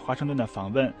惠对华盛顿的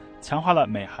访问强化了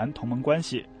美韩同盟关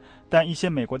系，但一些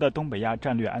美国的东北亚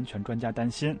战略安全专家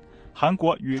担心，韩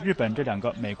国与日本这两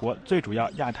个美国最主要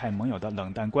亚太盟友的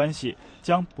冷淡关系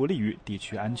将不利于地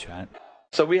区安全。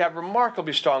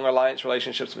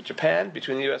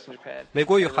美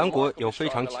国与韩国有非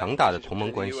常强大的同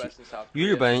盟关系，与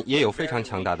日本也有非常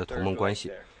强大的同盟关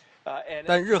系。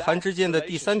但日韩之间的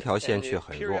第三条线却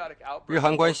很弱，日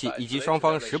韩关系以及双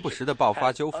方时不时的爆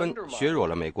发纠纷，削弱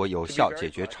了美国有效解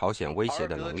决朝鲜威胁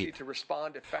的能力，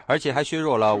而且还削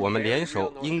弱了我们联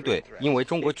手应对因为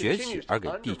中国崛起而给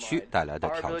地区带来的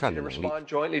挑战的能力。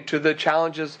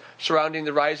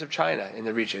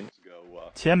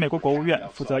前美国国务院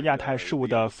负责亚太事务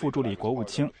的副助理国务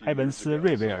卿埃文斯·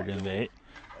瑞维尔认为，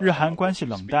日韩关系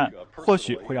冷淡或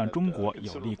许会让中国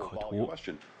有利可图。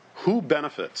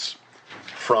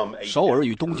首尔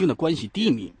与东京的关系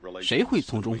低迷，谁会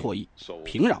从中获益？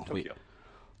平壤会。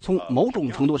从某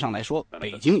种程度上来说，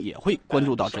北京也会关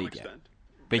注到这一点。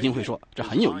北京会说，这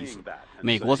很有意思，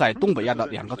美国在东北亚的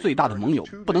2个最大的盟友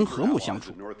不能和睦相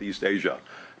处。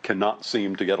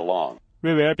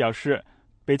瑞维尔表示，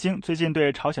北京最近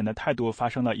对朝鲜的态度发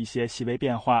生了一些细微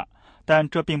变化，但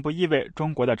这并不意味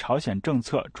中国的朝鲜政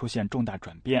策出现重大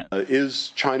转变。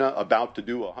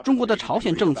中国的朝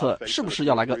鲜政策是不是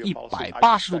要来个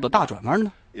180度的大转弯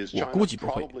呢？我估计不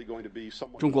会。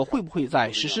中国会不会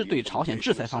在实施对朝鲜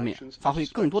制裁方面发挥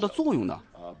更多的作用呢？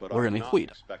我认为会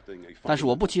的，但是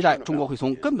我不期待中国会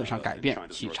从根本上改变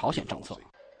其朝鲜政策。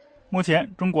目前，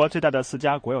中国最大的4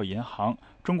家国有银行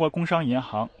——中国工商银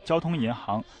行、交通银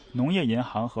行、农业银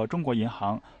行和中国银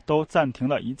行——都暂停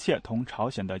了一切同朝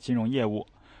鲜的金融业务。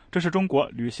这是中国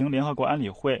履行联合国安理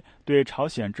会对朝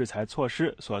鲜制裁措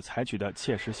施所采取的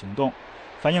切实行动，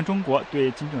反映中国对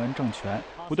金正恩政权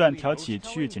不断挑起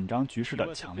区域紧张局势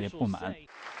的强烈不满。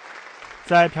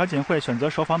在朴槿惠选择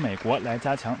首访美国来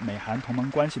加强美韩同盟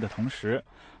关系的同时，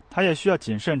他也需要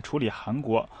谨慎处理韩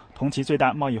国同其最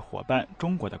大贸易伙伴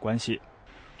中国的关系。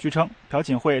据称，朴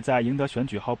槿惠在赢得选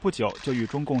举后不久就与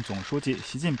中共总书记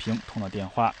习近平通了电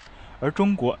话，而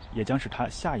中国也将是他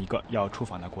下一个要出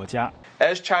访的国家。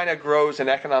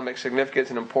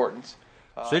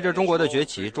随着中国的崛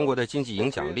起，中国的经济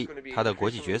影响力，它的国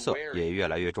际角色也越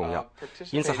来越重要。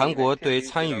因此，韩国对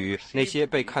参与那些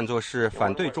被看作是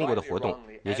反对中国的活动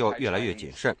也就越来越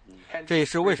谨慎。这也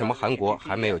是为什么韩国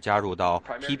还没有加入到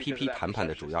TPP 谈判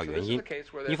的主要原因。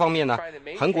一方面呢，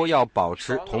韩国要保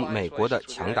持同美国的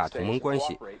强大同盟关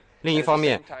系，另一方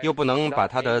面又不能把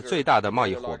他的最大的贸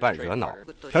易伙伴惹恼。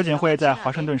朴槿惠在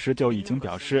华盛顿时就已经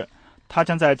表示，他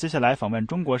将在接下来访问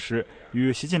中国时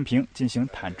与习近平进行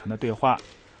坦诚的对话，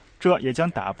这也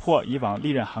将打破以往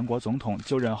历任韩国总统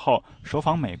就任后首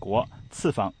访美国、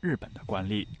次访日本的惯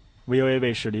例。VOA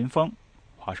卫视林峰，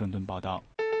华盛顿报道。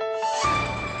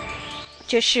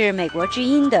这是美国之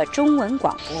音的中文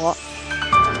广播。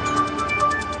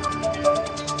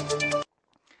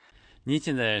您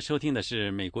现在收听的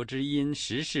是美国之音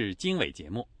时事经纬节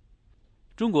目。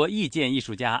中国意见艺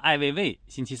术家艾未未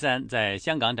星期三在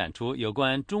香港展出有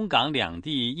关中港两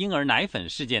地婴儿奶粉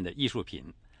事件的艺术品。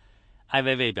艾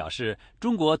未未表示，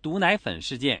中国毒奶粉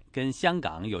事件跟香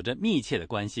港有着密切的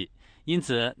关系，因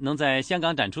此能在香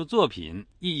港展出作品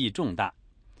意义重大。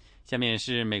下面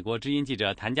是美国之音记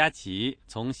者谭佳琪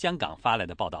从香港发来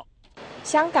的报道。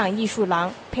香港艺术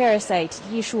廊 Parasite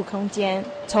艺术空间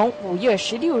从5月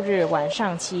16日晚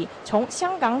上起，从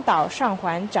香港岛上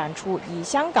环展出以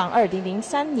香港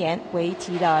2003年为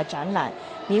题的展览，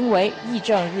名为《议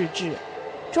政日志》。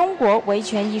中国维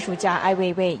权艺术家艾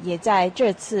未未也在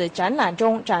这次展览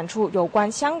中展出有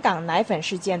关香港奶粉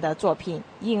事件的作品《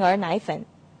婴儿奶粉》。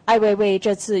艾未未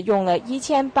这次用了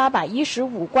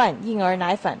1815罐婴儿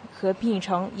奶粉合并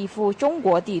成一幅中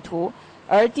国地图，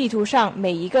而地图上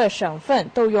每一个省份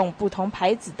都用不同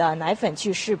牌子的奶粉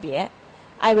去识别。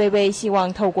艾未未希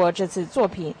望透过这次作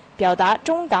品表达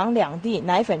中港两地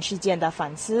奶粉事件的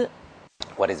反思。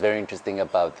What is very interesting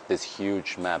about this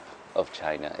huge map of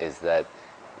China is that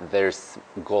there's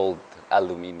gold,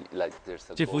 aluminum, like there's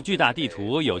a 这幅巨大地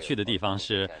图有趣的地方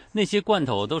是，那些罐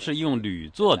头都是用铝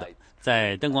做的，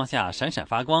在灯光下闪闪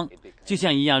发光，就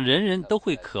像一样人人都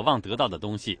会渴望得到的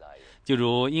东西。就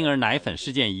如婴儿奶粉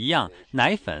事件一样，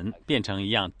奶粉变成一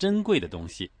样珍贵的东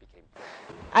西。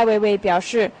艾未未表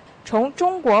示，从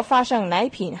中国发生奶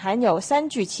品含有3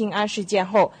聚氰胺事件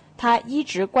后，他一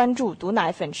直关注毒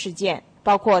奶粉事件，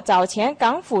包括早前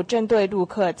港府针对陆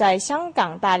客在香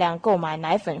港大量购买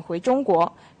奶粉回中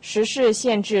国，实施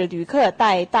限制旅客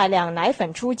带大量奶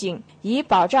粉出境，以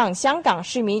保障香港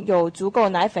市民有足够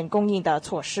奶粉供应的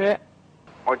措施。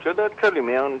我觉得这里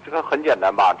面这个很简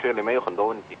单吧，这里面有很多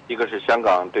问题。一个是香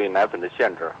港对奶粉的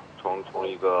限制，从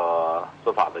一个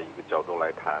司法的一个角度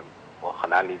来谈，我很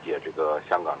难理解这个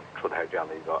香港出台这样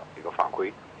的一个法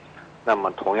规。那么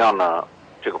同样呢，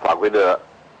这个法规的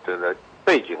这个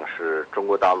背景是中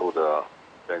国大陆的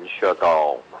人需要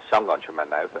到香港去买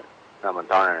奶粉，那么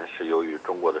当然是由于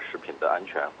中国的食品的安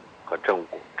全和政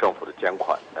府的监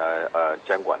管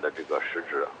的这个实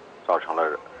质，造成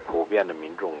了普遍的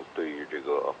民众对于这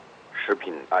个食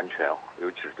品安全，尤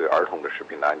其是对儿童的食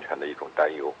品的安全的一种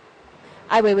担忧。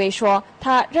艾未未说，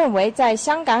他认为在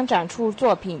香港展出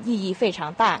作品意义非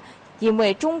常大，因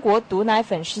为中国毒奶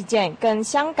粉事件跟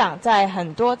香港在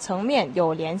很多层面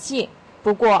有联系。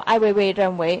不过，艾未未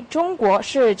认为中国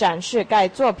是展示该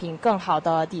作品更好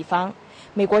的地方。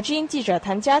美国之音记者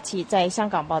谭佳琪在香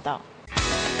港报道。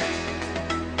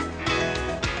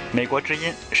美国之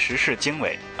音时事经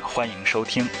纬，欢迎收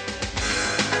听。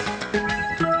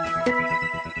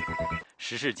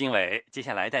时事经纬，接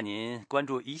下来带您关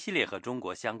注一系列和中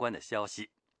国相关的消息。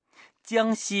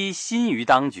江西新余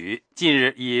当局近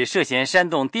日以涉嫌煽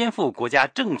动颠覆国家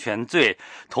政权罪，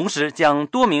同时将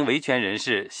多名维权人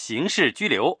士刑事拘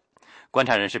留。观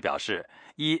察人士表示，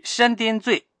以煽颠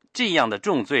罪这样的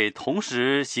重罪同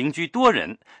时刑拘多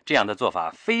人，这样的做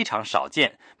法非常少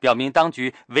见，表明当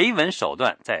局维稳手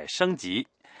段在升级。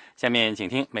下面请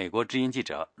听美国之音记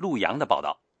者陆洋的报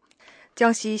道。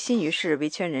江西新余市维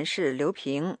权人士刘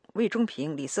平、魏忠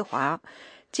平、李思华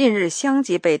近日相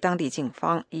继被当地警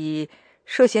方以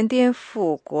涉嫌颠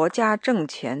覆国家政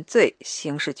权罪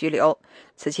刑事拘留。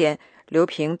此前，刘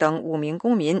平等5名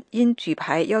公民因举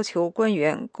牌要求官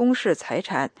员公示财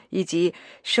产以及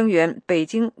声援北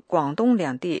京、广东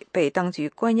两地被当局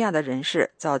关押的人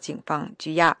士遭警方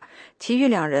拘押，其余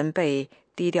2人被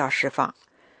低调释放。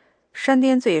煽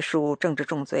颠罪属政治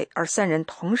重罪，而3人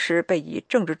同时被以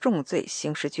政治重罪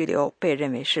刑事拘留，被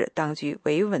认为是当局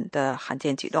维稳的罕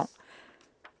见举动。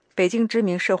北京知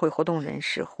名社会活动人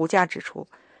士胡佳指出，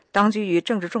当局以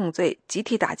政治重罪集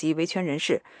体打击维权人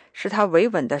士是他维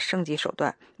稳的升级手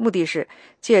段，目的是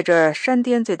借着煽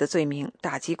颠罪的罪名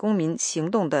打击公民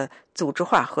行动的组织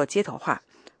化和街头化。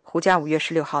胡佳5月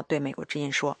16号对美国之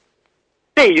音说，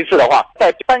这一次的话，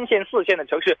在3线、4线的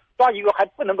城市抓一个还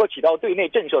不能够起到对内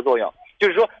震慑作用，就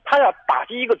是说他要打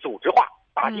击一个组织化，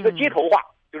打击一个街头化，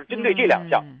就是针对这2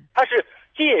项，他是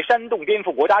借煽动颠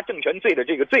覆国家政权罪的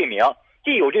这个罪名，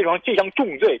既有这项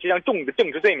重罪，这项重的政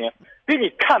治罪名，给你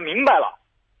看明白了，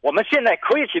我们现在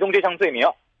可以启动这项罪名。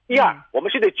第二，我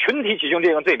们是对群体启动这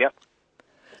项罪名。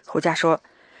胡佳说，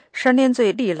煽颠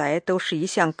罪历来都是一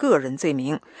项个人罪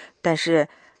名，但是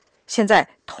现在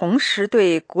同时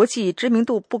对国际知名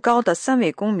度不高的3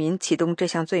位公民启动这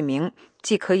项罪名，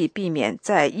既可以避免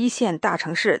在1线大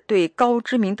城市对高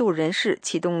知名度人士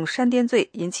启动煽颠罪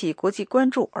引起国际关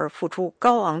注而付出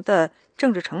高昂的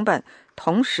政治成本，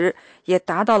同时也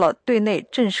达到了对内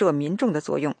震慑民众的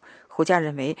作用。胡佳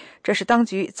认为，这是当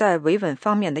局在维稳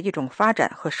方面的一种发展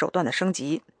和手段的升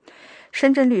级。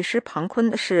深圳律师庞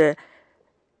坤是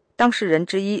当事人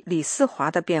之一李思华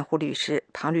的辩护律师。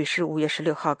庞律师5月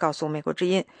16号告诉美国之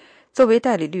音，作为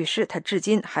代理律师，他至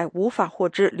今还无法获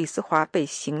知李思华被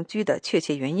刑拘的确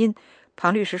切原因。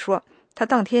庞律师说，他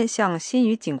当天向新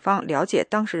余警方了解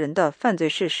当事人的犯罪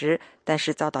事实，但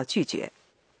是遭到拒绝。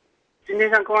今天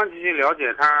向公安局去了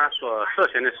解他所涉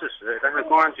嫌的事实，但是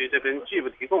公安局这边拒不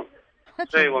提供，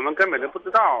所以我们根本就不知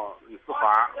道李思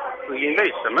华是因为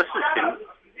什么事情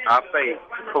而被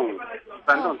控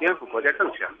煽动颠覆国家政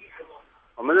权。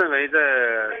我们认为这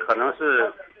可能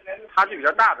是差距比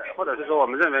较大的，或者是说我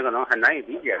们认为可能很难以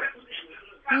理解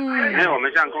的。因为我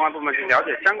们向公安部门去了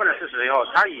解相关的事实以后，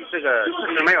他以这个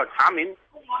事实没有查明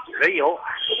为由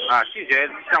拒绝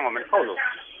向我们透露。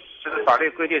这是法律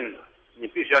规定，你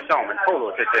必须要向我们透露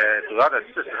这些主要的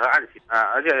事实和案情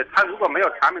而且他如果没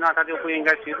有查明的话，他就不应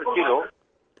该刑事拘留。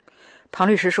庞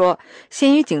律师说，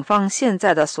新余警方现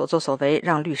在的所作所为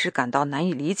让律师感到难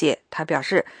以理解。他表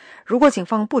示，如果警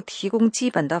方不提供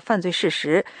基本的犯罪事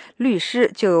实，律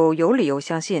师就有理由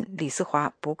相信李思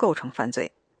华不构成犯罪。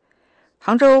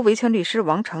杭州维权律师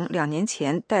王成2年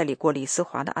前代理过李思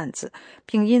华的案子，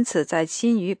并因此在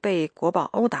新余被国保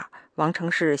殴打。王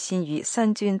成是新余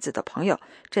3君子的朋友，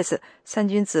这次3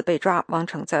君子被抓，王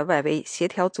成在外围协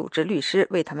调组织律师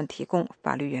为他们提供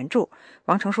法律援助。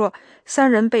王成说，3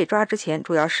人被抓之前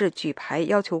主要是举牌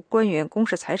要求官员公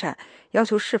示财产，要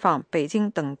求释放北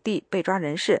京等地被抓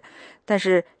人士，但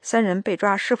是3人被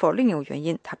抓是否另有原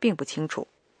因，他并不清楚。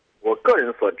我个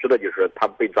人所知的就是他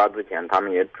被抓之前，他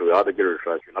们也主要的就是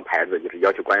说举了牌子，就是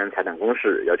要求官员财产公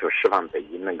示，要求释放北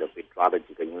京那个被抓的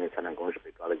几个因为财产公示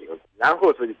被抓的几个，然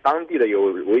后是当地的有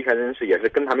维权人士也是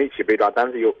跟他们一起被抓，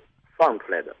但是又放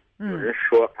出来的。有人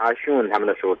说他询问他们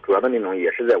的时候，主要的内容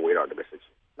也是在围绕这个事情。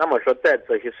那么说在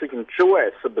这些事情之外，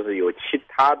是不是有其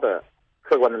他的，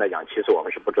客观的来讲，其实我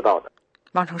们是不知道的。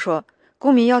王成说，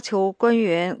公民要求官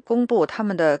员公布他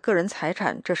们的个人财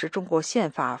产，这是中国宪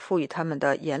法赋予他们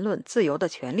的言论自由的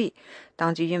权利。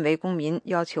当局因为公民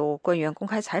要求官员公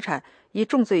开财产，以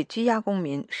重罪拘押公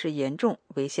民是严重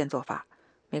违宪做法。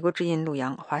美国之音陆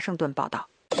洋华盛顿报道。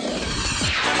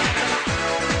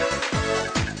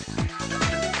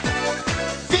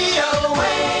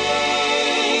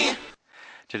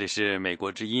这里是美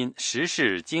国之音时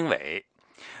事经纬。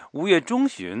5月中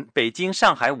旬，北京、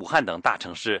上海、武汉等大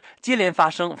城市接连发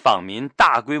生访民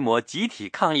大规模集体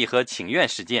抗议和请愿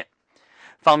事件，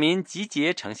访民集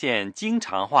结呈现经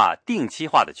常化、定期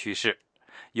化的趋势。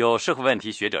有社会问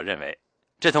题学者认为，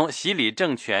这同洗礼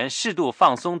政权、适度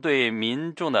放松对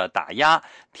民众的打压、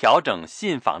调整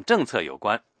信访政策有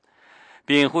关。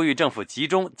并呼吁政府集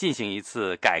中进行一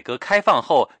次改革开放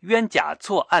后冤假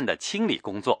错案的清理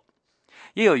工作。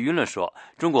也有舆论说，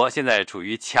中国现在处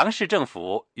于强势政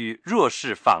府与弱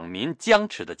势访民僵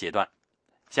持的阶段。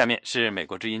下面是美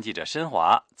国之音记者申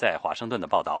华在华盛顿的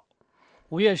报道。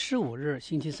5月15日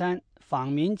星期三，访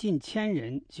民近1000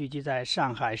人聚集在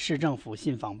上海市政府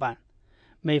信访办。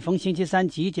每逢星期三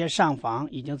集结上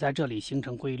访已经在这里形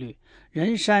成规律，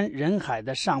人山人海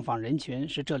的上访人群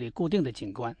是这里固定的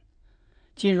景观。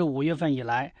进入5月份以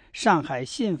来，上海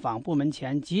信访部门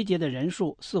前集结的人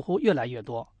数似乎越来越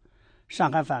多。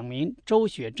上海访民周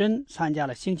雪珍参加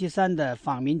了星期三的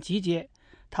访民集结，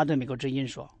她对美国之音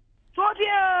说：昨天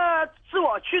是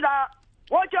我去的，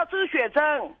我叫周雪珍。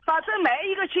反正每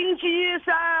一个星期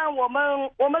三我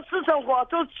们市政府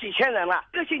都几千人了，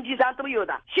一个星期三都有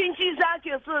的。星期三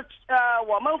就是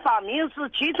我们访民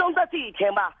是其中的这一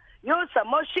天吧，有什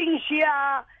么信息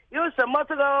啊，有什么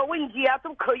这个问题啊，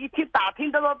都可以打听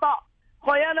得到。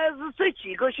好像呢是这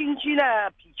几个星期呢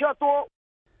比较多。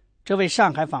这位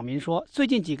上海访民说，最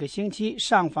近几个星期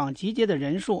上访集结的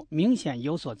人数明显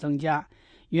有所增加，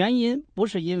原因不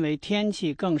是因为天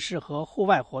气更适合户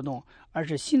外活动，而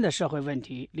是新的社会问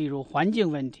题，例如环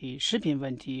境问题、食品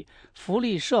问题、福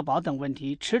利社保等问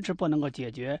题迟迟不能够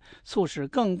解决，促使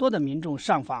更多的民众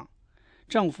上访。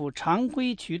政府常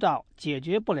规渠道解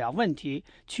决不了问题，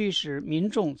驱使民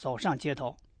众走上街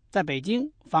头。在北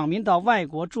京，访民到外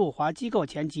国驻华机构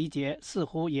前集结似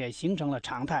乎也形成了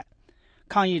常态。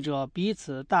抗议者彼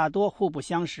此大多互不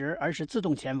相识，而是自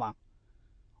动前往。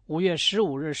5月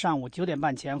15日上午9点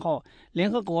半前后，联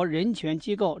合国人权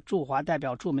机构驻华代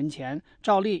表处门前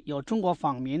照例有中国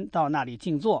访民到那里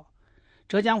静坐。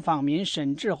浙江访民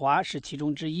沈志华是其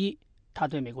中之一，他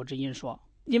对美国之音说：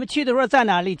你们去的时候在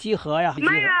哪里集合呀？没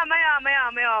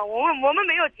有，我们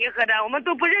没有集合的，我们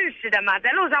都不认识的嘛，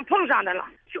在路上碰上的了。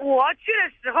我去的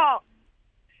时候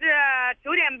是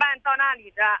9点半到那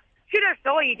里的，去的时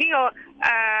候已经有7-8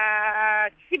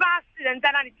人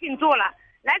在那里静坐了，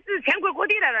来自全国各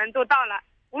地的人都到了，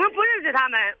我们不认识他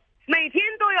们，每天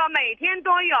都有，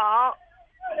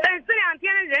但是这2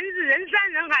天人是人山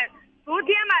人海，昨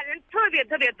天嘛人特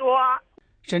别多。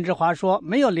沈志华说，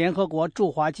没有联合国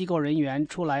驻华机构人员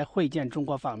出来会见中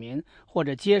国访民或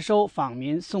者接收访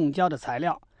民送交的材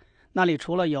料，那里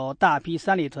除了有大批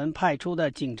三里屯派出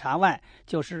的警察外，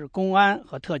就是公安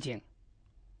和特警。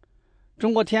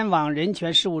中国天网人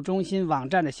权事务中心网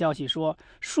站的消息说，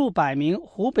数百名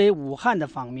湖北武汉的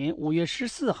访民5月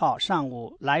14号上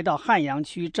午来到汉阳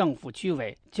区政府区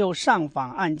委，就上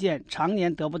访案件常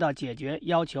年得不到解决，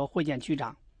要求会见区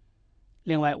长。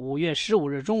另外5月15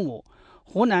日中午，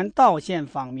湖南道县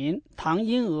访民唐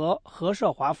英娥、何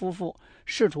寿华夫妇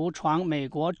试图闯美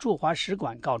国驻华使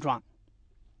馆告状。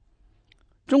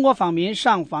中国访民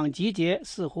上访集结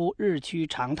似乎日趋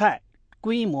常态，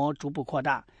规模逐步扩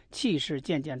大，气势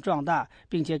渐渐壮大，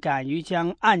并且敢于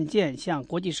将案件向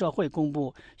国际社会公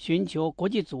布，寻求国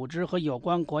际组织和有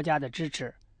关国家的支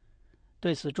持。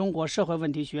对此，中国社会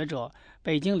问题学者、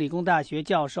北京理工大学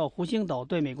教授胡星斗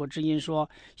对美国之音说，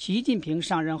习近平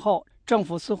上任后，政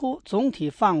府似乎总体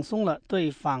放松了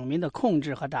对访民的控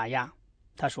制和打压。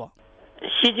他说，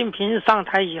习近平上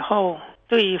台以后，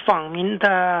对访民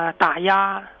的打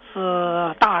压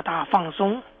是大大放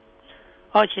松，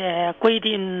而且规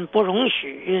定不容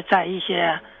许在一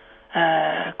些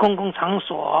公共场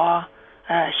所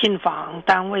信访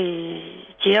单位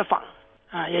接访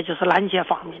也就是拦截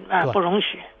访民不容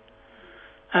许，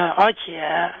而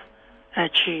且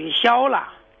取消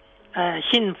了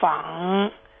信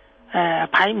访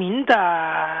排名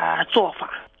的做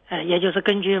法，也就是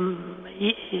根据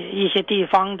一些地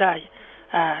方的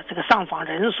这个上访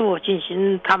人数进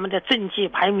行他们的政绩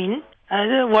排名。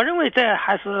我认为这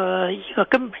还是一个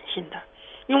根本性的，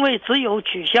因为只有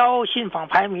取消信访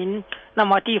排名，那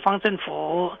么地方政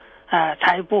府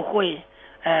才不会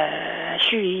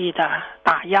蓄意的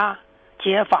打压、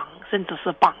截访，甚至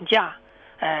是绑架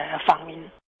访民。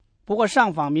不过，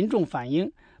上访民众反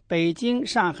映，北京、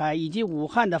上海以及武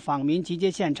汉的访民集结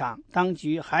现场，当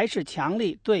局还是强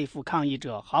力对付抗议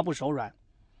者，毫不手软。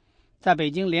在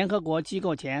北京联合国机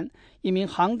构前，一名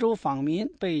杭州访民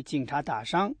被警察打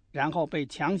伤，然后被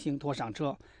强行拖上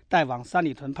车，带往三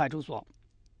里屯派出所。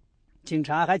警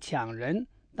察还抢人、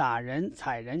打人、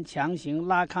踩人，强行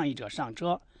拉抗议者上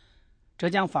车。浙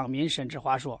江访民沈志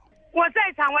华说，我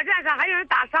在场，还有人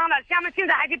打伤了，他们现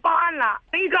在还去报案了。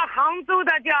一个杭州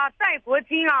的叫戴国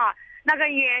金那个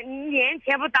眼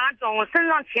全部打肿，身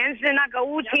上全是那个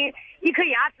乌青，一颗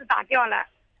牙齿打掉了。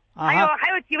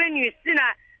还有几位女士呢，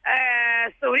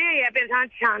手链也被他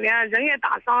抢了，人也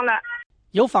打伤了。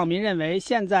有访民认为，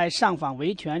现在上访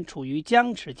维权处于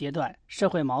僵持阶段，社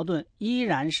会矛盾依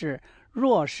然是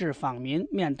弱势访民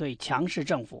面对强势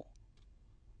政府。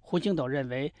胡星斗认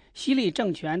为，西历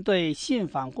政权对信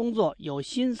访工作有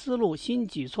新思路、新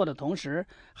举措的同时，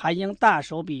还应大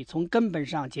手笔从根本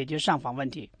上解决上访问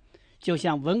题，就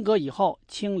像文革以后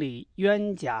清理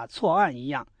冤假错案一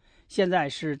样。现在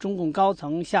是中共高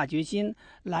层下决心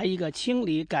来一个清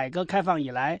理改革开放以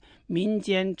来民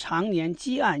间常年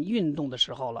积案运动的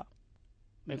时候了。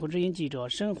美国之音记者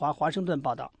申华华盛顿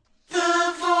报道。 The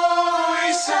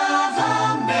Voice of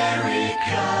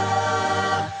America,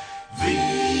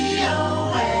 VOA。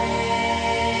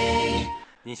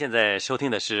 您现在收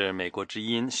听的是美国之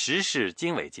音时事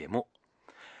经纬节目。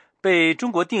被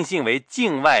中国定性为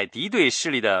境外敌对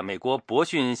势力的美国博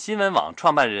讯新闻网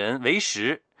创办人韦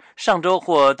石上周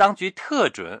获当局特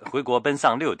准回国奔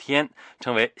丧6天，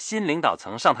成为新领导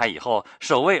层上台以后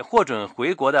首位获准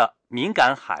回国的敏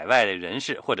感海外人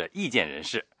士或者意见人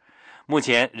士。目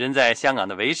前人在香港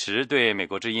的韦石对美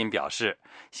国之音表示，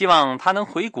希望他能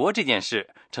回国这件事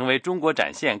成为中国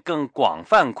展现更广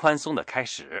泛宽松的开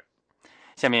始。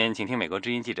下面请听美国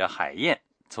之音记者海燕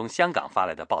从香港发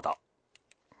来的报道。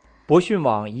博讯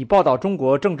网以报道中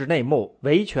国政治内幕、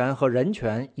维权和人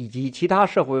权以及其他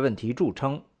社会问题著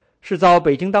称，是遭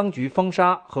北京当局封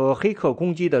杀和黑客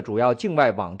攻击的主要境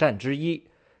外网站之一。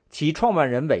其创办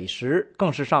人韦石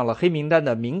更是上了黑名单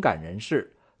的敏感人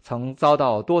士，曾遭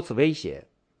到多次威胁。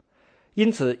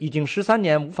因此，已经13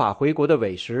年无法回国的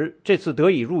韦石这次得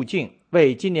以入境，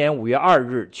为今年5月2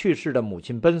日去世的母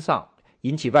亲奔丧，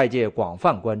引起外界广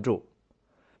泛关注。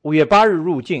5月8日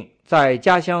入境，在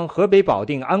家乡河北保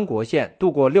定安国县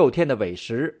度过6天的韦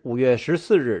石5月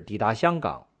14日抵达香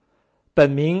港。本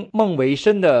名孟维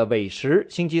申的韦石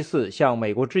星期四向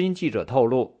美国之音记者透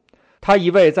露，他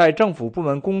一位在政府部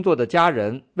门工作的家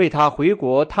人为他回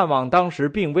国探望当时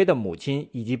病危的母亲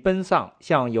以及奔丧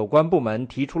向有关部门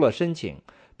提出了申请，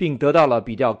并得到了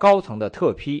比较高层的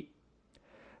特批。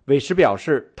韦石表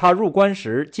示，他入关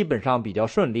时基本上比较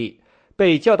顺利，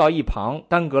被叫到一旁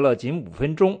耽搁了仅5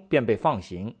分钟便被放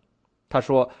行。他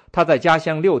说，他在家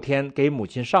乡6天给母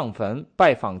亲上坟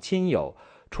拜访亲友，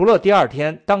除了第2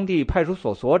天当地派出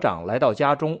所所长来到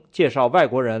家中介绍外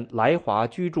国人来华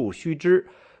居住须知，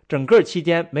整个期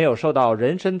间没有受到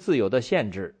人身自由的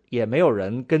限制，也没有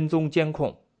人跟踪监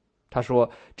控。他说，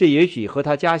这也许和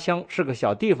他家乡是个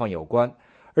小地方有关，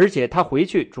而且他回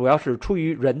去主要是出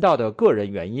于人道的个人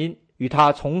原因，与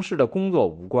他从事的工作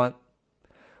无关。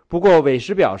不过韦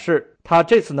石表示，他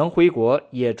这次能回国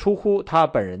也出乎他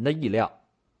本人的意料。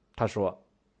他说，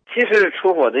其实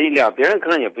出乎我的意料，别人可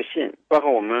能也不信，包括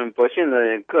我们博讯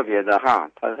的个别的他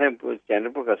也不简直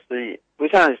不可思议，不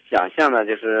像想象的，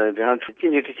就是比方进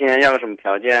去之前要个什么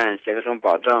条件，写个什么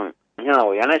保证。像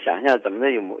我原来想象怎么的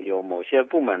有某些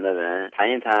部门的人谈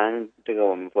一谈这个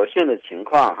我们博讯的情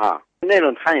况那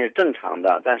种谈也是正常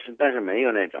的，但是没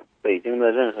有那种北京的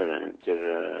任何人，就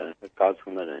是高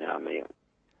层的人没有。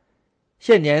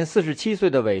现年47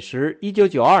岁的韦石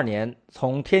1992年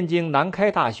从天津南开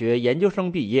大学研究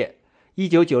生毕业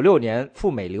，1996年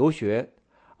赴美留学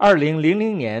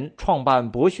，2000年创办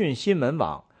博讯新闻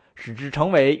网，使之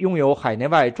成为拥有海内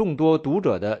外众多读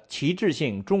者的旗帜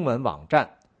性中文网站，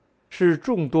是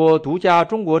众多独家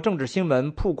中国政治新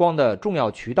闻曝光的重要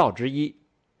渠道之一。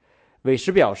韦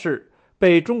石表示，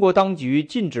被中国当局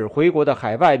禁止回国的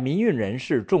海外民运人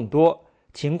士众多，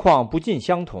情况不尽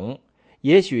相同。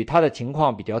也许他的情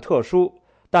况比较特殊，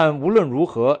但无论如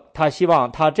何，他希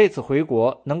望他这次回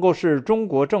国能够是中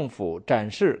国政府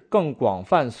展示更广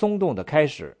泛松动的开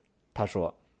始。他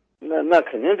说，那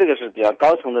肯定这个是比较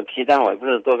高层的批，但我也不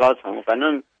知道多高层，反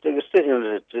正这个事情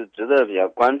是值得比较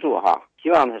关注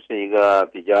希望它是一个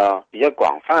比较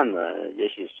广泛的，也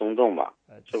许松动吧，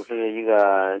是不是一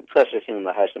个测试性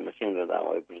的还是什么性质的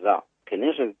我也不知道，肯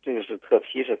定是这个是特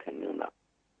批是肯定的。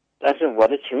但是我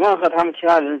的情况和他们其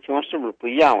他人的情况是不是不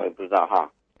一样，我也不知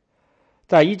道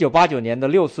在1989年的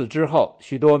6·4之后，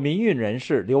许多民运人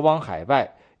士流亡海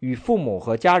外，与父母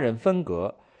和家人分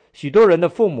隔，许多人的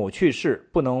父母去世，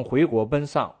不能回国奔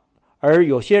丧，而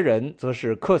有些人则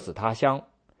是客死他乡。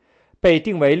被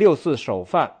定为6·4首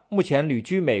犯，目前旅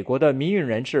居美国的民运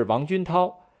人士王军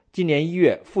涛，今年1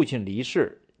月父亲离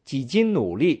世，几经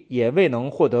努力也未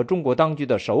能获得中国当局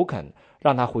的首肯，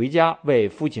让他回家为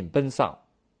父亲奔丧。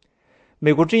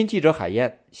美国之音记者海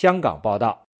燕，香港报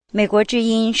道。美国之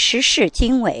音时事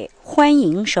经纬，欢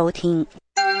迎收听。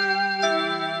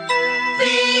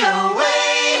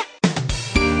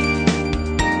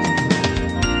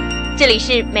这里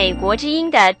是美国之音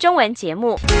的中文节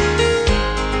目。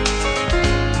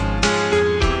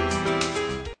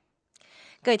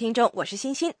各位听众，我是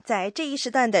欣欣。在这一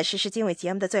时段的时事经纬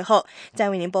节目的最后，再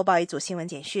为您播报一组新闻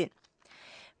简讯。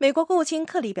美国国务卿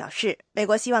克里表示，美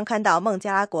国希望看到孟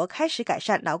加拉国开始改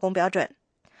善劳工标准。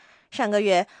上个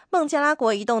月，孟加拉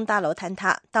国一栋大楼坍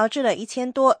塌，导致了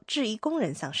1000多制衣工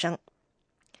人丧生。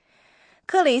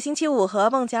克里星期五和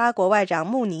孟加拉国外长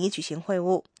穆尼举行会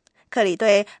晤，克里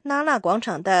对拉纳广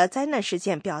场的灾难事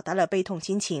件表达了悲痛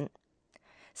心情。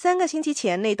3个星期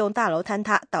前，那栋大楼坍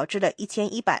塌，导致了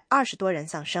1120多人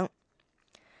丧生。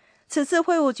此次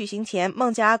会晤举行前，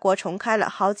孟加拉国重开了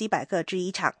好几百个制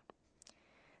衣厂。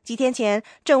几天前，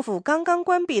政府刚刚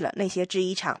关闭了那些制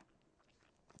衣厂。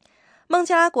孟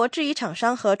加拉国制衣厂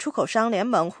商和出口商联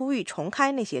盟呼吁重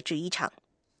开那些制衣厂。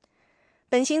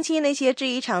本星期那些制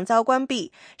衣厂遭关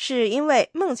闭，是因为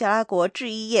孟加拉国制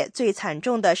衣业最惨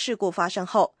重的事故发生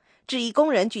后，制衣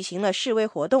工人举行了示威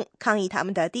活动，抗议他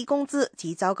们的低工资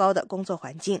及糟糕的工作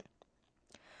环境。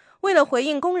为了回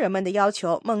应工人们的要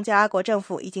求，孟加拉国政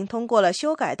府已经通过了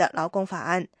修改的劳工法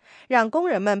案，让工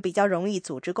人们比较容易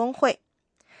组织工会。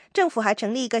政府还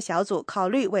成立一个小组，考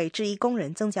虑为制衣工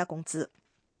人增加工资。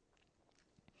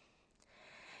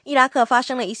伊拉克发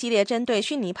生了一系列针对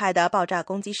逊尼派的爆炸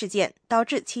攻击事件，导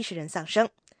致70人丧生，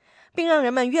并让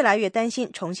人们越来越担心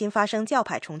重新发生教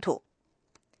派冲突。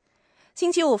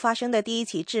星期五发生的第一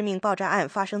起致命爆炸案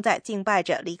发生在敬拜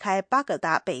者离开巴格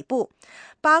达北部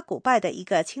巴古拜的一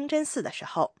个清真寺的时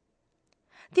候。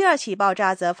第二起爆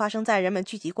炸则发生在人们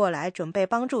聚集过来准备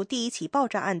帮助第一起爆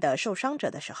炸案的受伤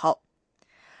者的时候。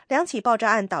2起爆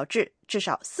炸案导致至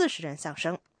少40人丧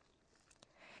生。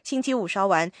星期五稍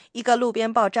晚，一个路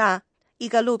边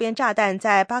炸弹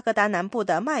在巴格达南部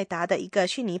的麦达的一个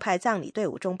逊尼派葬礼队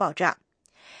伍中爆炸，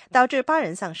导致8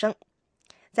人丧生。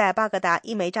在巴格达，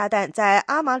一枚炸弹在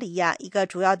阿马里亚一个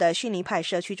主要的逊尼派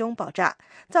社区中爆炸，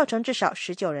造成至少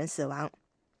19人死亡。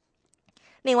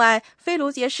另外，菲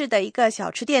卢杰市的一个小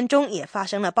吃店中也发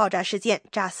生了爆炸事件，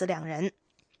炸死2人。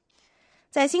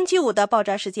在星期五的爆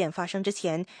炸事件发生之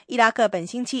前，伊拉克本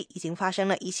星期已经发生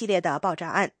了一系列的爆炸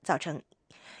案，造成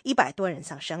100多人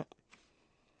丧生。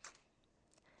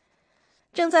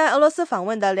正在俄罗斯访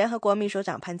问的联合国秘书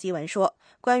长潘基文说，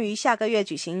关于下个月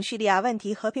举行叙利亚问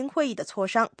题和平会议的磋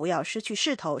商不要失去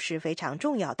势头是非常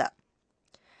重要的。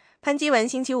潘基文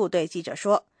星期五对记者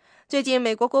说，最近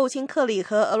美国国务卿克里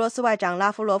和俄罗斯外长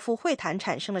拉夫罗夫会谈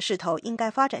产生的势头应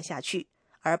该发展下去，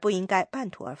而不应该半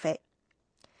途而废。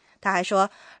他还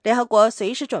说，联合国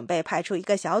随时准备派出一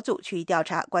个小组去调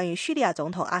查关于叙利亚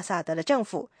总统阿萨德的政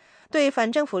府对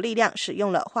反政府力量使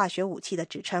用了化学武器的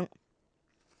指称。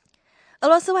俄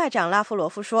罗斯外长拉夫罗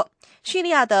夫说，叙利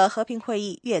亚的和平会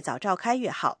议越早召开越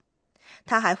好。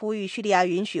他还呼吁叙利亚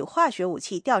允许化学武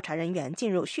器调查人员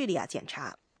进入叙利亚检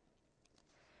查。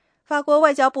法国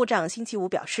外交部长星期五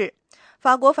表示，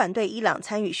法国反对伊朗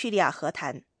参与叙利亚和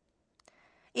谈。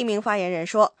一名发言人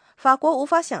说，法国无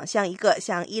法想象一个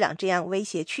像伊朗这样威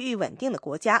胁区域稳定的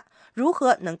国家如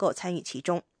何能够参与其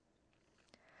中。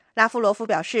拉夫罗夫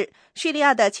表示，叙利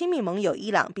亚的亲密盟友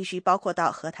伊朗必须包括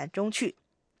到和谈中去。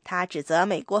他指责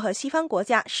美国和西方国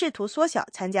家试图缩小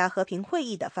参加和平会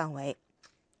议的范围。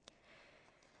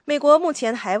美国目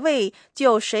前还未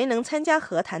就谁能参加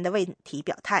和谈的问题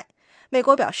表态，美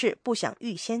国表示不想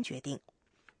预先决定。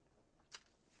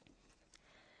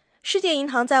世界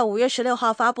银行在5月16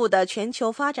号发布的全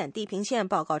球发展地平线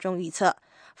报告中预测，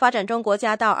发展中国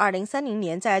家到2030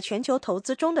年在全球投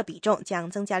资中的比重将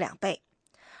增加2倍，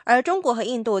而中国和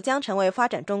印度将成为发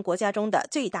展中国家中的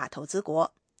最大投资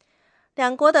国。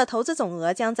两国的投资总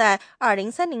额将在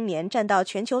2030年占到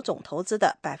全球总投资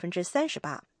的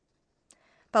 38%。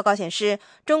 报告显示，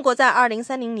中国在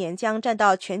2030年将占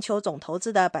到全球总投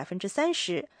资的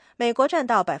 30%， 美国占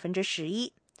到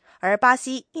 11%， 而巴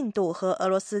西、印度和俄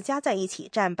罗斯加在一起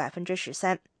占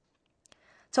 13%。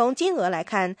 从金额来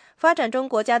看，发展中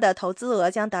国家的投资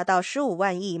额将达到15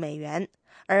万亿美元，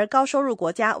而高收入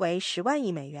国家为10万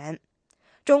亿美元。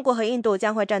中国和印度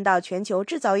将会占到全球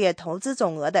制造业投资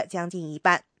总额的将近一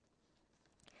半。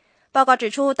报告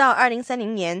指出，到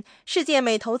2030年，世界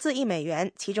每投资1美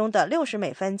元，其中的60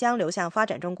美分将流向发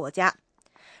展中国家，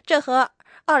这和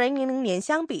2000年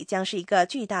相比将是一个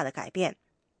巨大的改变。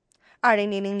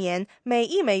2000年，每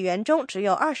1美元中只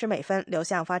有20美分流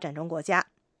向发展中国家。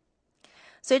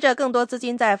随着更多资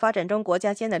金在发展中国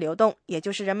家间的流动，也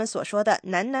就是人们所说的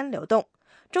南流动，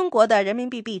中国的人民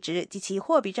币币值及其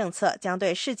货币政策将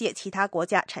对世界其他国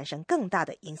家产生更大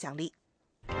的影响力。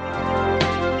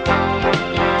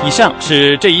以上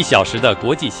是这1小时的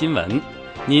国际新闻。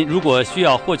您如果需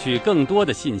要获取更多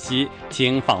的信息，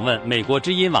请访问美国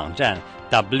之音网站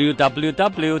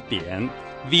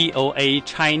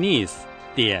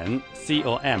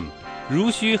www.voachinese.com。如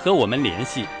需和我们联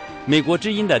系，美国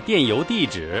之音的电邮地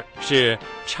址是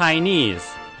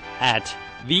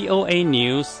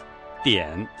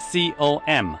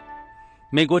chinese@voanews.com。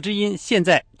美国之音现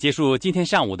在结束今天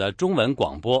上午的中文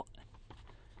广播。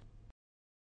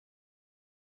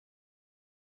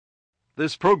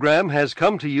This program has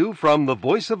come to you from the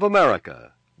Voice of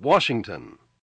America, Washington.